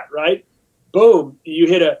E flat, right? Boom, you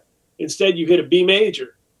hit a B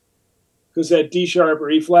major because that D sharp or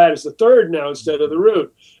E flat is the third now instead of the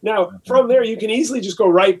root. Now, from there, you can easily just go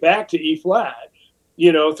right back to E flat,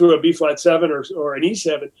 through a B flat 7 or an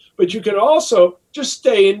E7, but you can also just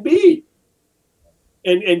stay in B.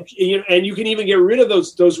 And you can even get rid of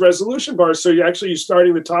those resolution bars. So you're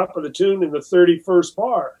starting the top of the tune in the 31st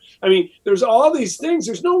bar. I mean, there's all these things.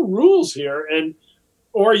 There's no rules here.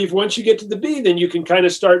 Or once you get to the B, then you can kind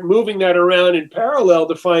of start moving that around in parallel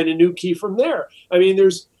to find a new key from there. I mean,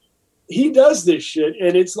 he does this shit,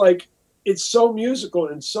 and it's like, it's so musical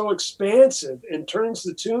and so expansive and turns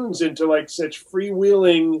the tunes into like such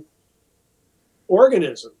freewheeling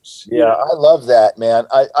organisms. Yeah, I love that, man.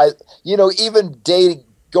 Even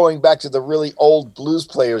going back to the really old blues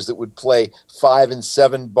players that would play 5 and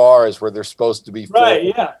 7 bars where they're supposed to be 4. Right,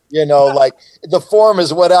 yeah. Like the form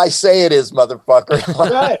is what I say it is, motherfucker.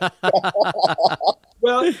 Right.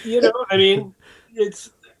 Well, I mean,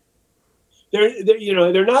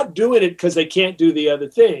 they're not doing it because they can't do the other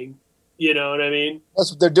thing. You know what I mean?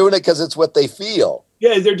 They're doing it because it's what they feel.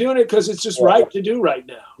 Yeah, they're doing it because it's just right to do right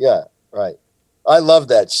now. Yeah, right. I love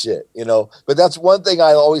that shit, But that's one thing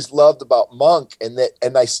I always loved about Monk,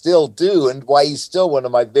 and I still do, and why he's still one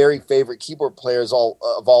of my very favorite keyboard players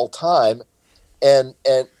of all time, and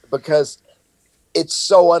because it's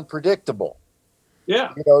so unpredictable.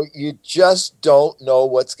 Yeah. You just don't know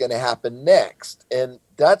what's going to happen next, and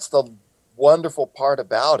that's the wonderful part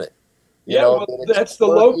about it. That's the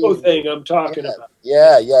local thing I'm talking about.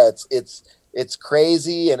 Yeah, it's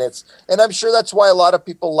crazy, and I'm sure that's why a lot of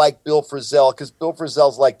people like Bill Frisell, because Bill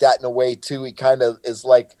Frisell's like that in a way too. He kind of is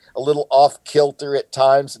like a little off kilter at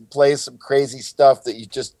times and plays some crazy stuff that you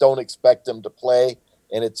just don't expect him to play,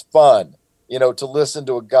 and it's fun, to listen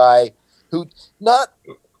to a guy who not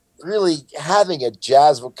really having a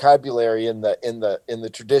jazz vocabulary in the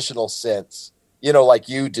traditional sense, like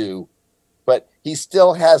you do. But he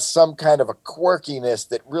still has some kind of a quirkiness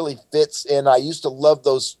that really fits in. I used to love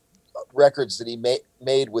those records that he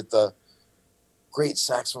made with the great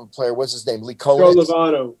saxophone player. What's his name? Lee Konitz. Joe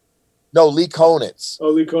Lovano. No, Lee Konitz. Oh,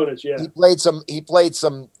 Lee Konitz, yeah. He played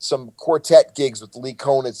some quartet gigs with Lee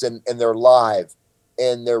Konitz, and they're live,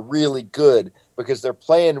 and they're really good because they're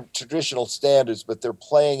playing traditional standards, but they're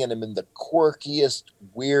playing them in the quirkiest,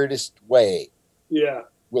 weirdest way. Yeah.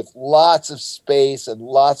 With lots of space and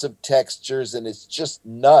lots of textures, and it's just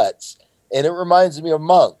nuts. And it reminds me of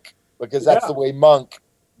Monk, because that's the way Monk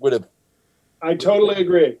would have. I totally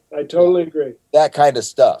agree. That kind of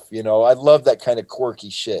stuff, I love that kind of quirky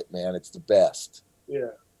shit, man. It's the best.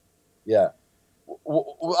 Yeah. Yeah.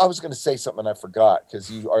 I was going to say something I forgot because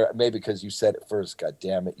you said it first. God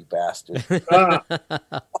damn it, you bastard.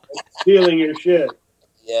 Stealing your shit.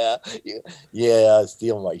 Yeah,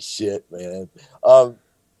 steal my shit, man.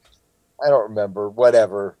 I don't remember.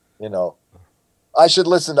 Whatever, I should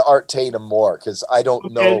listen to Art Tatum more because I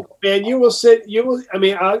don't know. Man,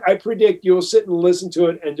 I predict you will sit and listen to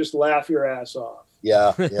it and just laugh your ass off.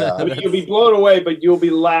 Yeah. I mean, you'll be blown away, but you'll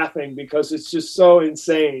be laughing because it's just so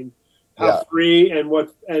insane how free and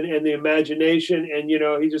the imagination and,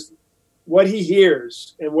 he just, what he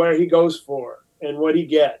hears and where he goes for and what he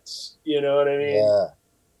gets, you know what I mean? Yeah.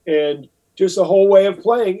 And just a whole way of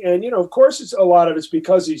playing. And, of course, a lot of it's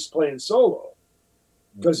because he's playing solo,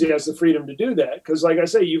 because he has the freedom to do that. Because, like I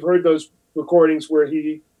say, you've heard those recordings where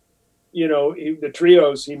the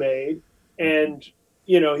trios he made, and,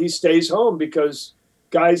 he stays home because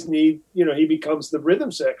guys need, he becomes the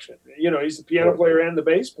rhythm section. He's the piano player and the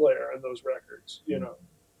bass player on those records,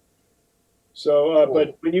 So,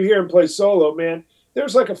 but when you hear him play solo, man,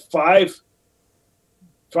 there's like a 5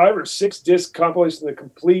 or 6 disc compilation of the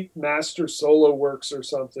complete master solo works or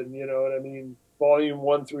something, you know what I mean? Volume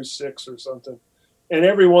 1 through 6 or something. And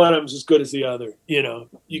every one of them's as good as the other,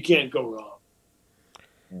 you can't go wrong.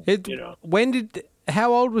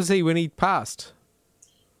 How old was he when he passed?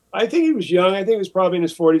 I think he was young. I think he was probably in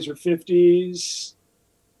his 40s or 50s.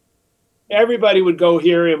 Everybody would go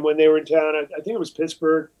hear him when they were in town. I think it was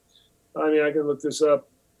Pittsburgh. I mean, I can look this up.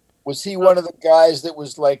 Was he one of the guys that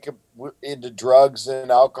was like into drugs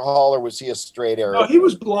and alcohol, or was he a straight arrow? No, he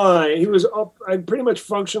was blind. He was pretty much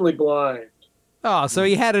functionally blind. Oh, so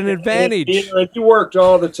he had an advantage. He worked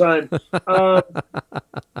all the time.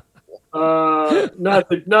 Not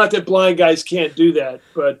that blind guys can't do that,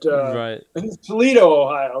 but right. I think Toledo,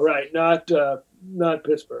 Ohio, right? Not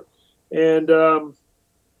Pittsburgh. And I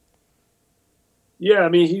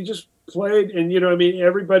mean, he just played, and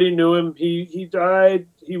everybody knew him. He died.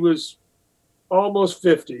 He was almost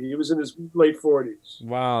 50. He was in his late 40s.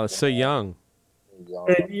 Wow, so young.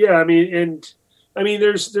 And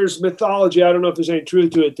there's mythology. I don't know if there's any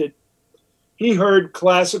truth to it, that he heard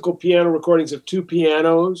classical piano recordings of 2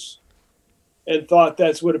 pianos and thought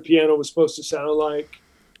that's what a piano was supposed to sound like.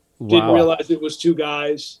 Wow. Didn't realize it was 2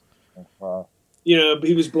 guys. Wow.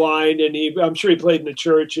 He was blind, and I'm sure he played in the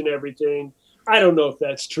church and everything. I don't know if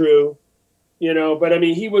that's true, but I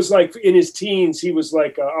mean, he was like in his teens, he was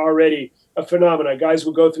like already a phenomenon. Guys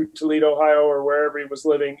would go through Toledo, Ohio, or wherever he was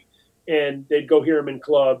living, and they'd go hear him in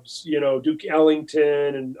clubs, Duke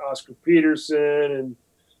Ellington and Oscar Peterson and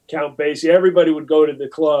Count Basie. Everybody would go to the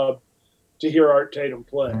club to hear Art Tatum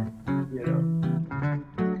play,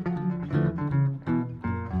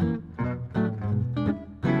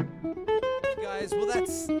 Guys, well,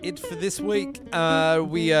 that's it for this week.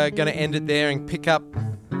 We are going to end it there and pick up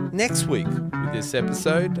next week with this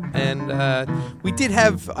episode. And I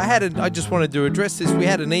just wanted to address this. We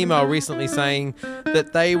had an email recently saying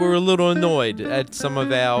that they were a little annoyed at some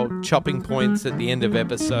of our chopping points at the end of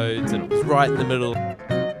episodes, and it was right in the middle.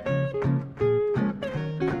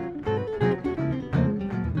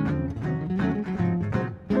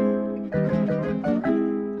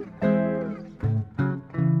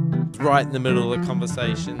 Right in the middle of the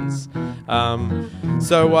conversations.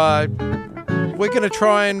 So we're going to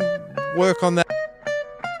try and work on that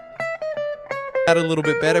a little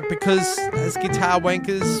bit better, because as Guitar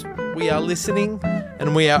Wankers, we are listening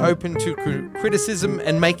and we are open to criticism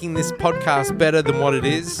and making this podcast better than what it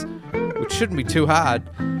is, which shouldn't be too hard.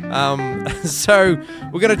 So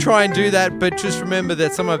we're going to try and do that, but just remember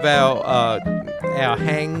that some of our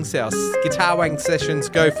hangs, our Guitar Wank sessions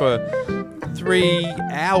go for 3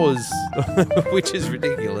 hours, which is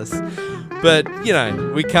ridiculous. But,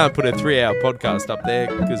 we can't put a 3-hour podcast up there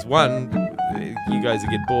because, one, you guys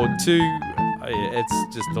would get bored. 2, it's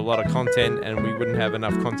just a lot of content and we wouldn't have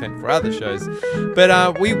enough content for other shows.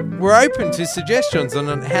 But we're open to suggestions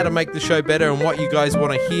on how to make the show better and what you guys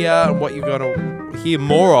want to hear and what you're going to hear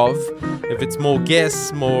more of. If it's more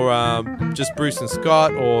guests, more just Bruce and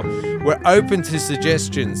Scott, or we're open to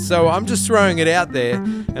suggestions. So I'm just throwing it out there,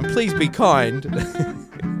 and please be kind.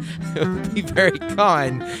 Be very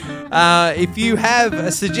kind. If you have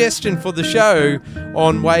a suggestion for the show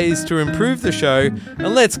on ways to improve the show,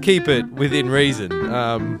 and let's keep it within reason.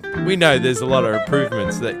 We know there's a lot of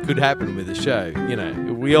improvements that could happen with the show.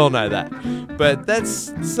 We all know that. But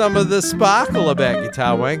that's some of the sparkle about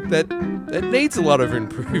Guitar Wank that needs a lot of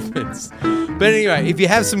improvements. But anyway, if you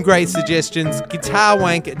have some great suggestions,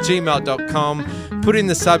 guitarwank@gmail.com. Put in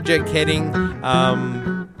the subject heading,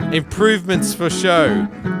 improvements for show,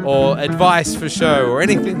 or advice for show, or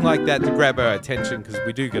anything like that to grab our attention, because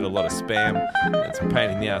we do get a lot of spam. It's a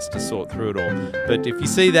pain in the ass to sort through it all. But if you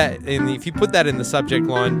see that, and if you put that in the subject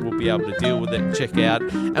line, we'll be able to deal with it and check out.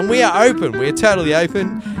 And we are open. We're totally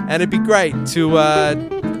open. And it'd be great to...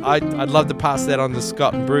 I'd love to pass that on to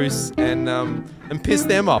Scott and Bruce and piss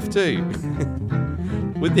them off too,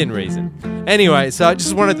 within reason. Anyway, so I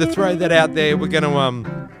just wanted to throw that out there. We're going to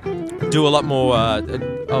do a lot more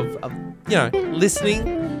of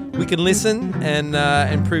listening. We can listen and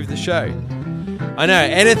improve the show. I know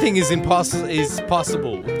anything is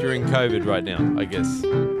possible during COVID right now, I guess.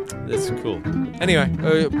 That's cool. Anyway,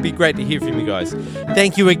 it'd be great to hear from you guys.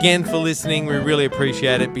 Thank you again for listening. We really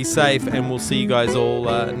appreciate it. Be safe, and we'll see you guys all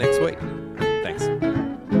next week. Thanks.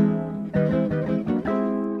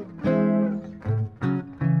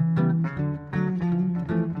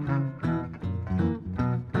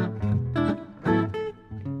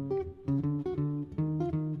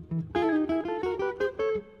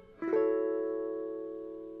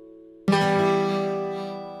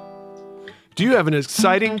 Do you have an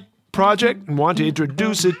exciting project and want to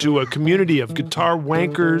introduce it to a community of guitar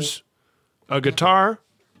wankers? A guitar,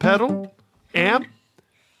 pedal, amp,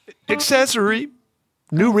 accessory,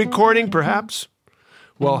 new recording perhaps?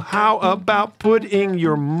 Well, how about putting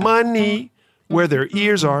your money where their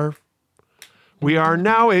ears are? We are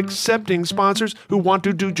now accepting sponsors who want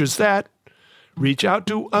to do just that. Reach out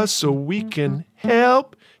to us so we can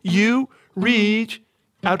help you reach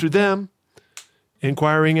out to them.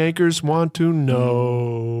 Inquiring anchors want to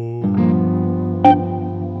know.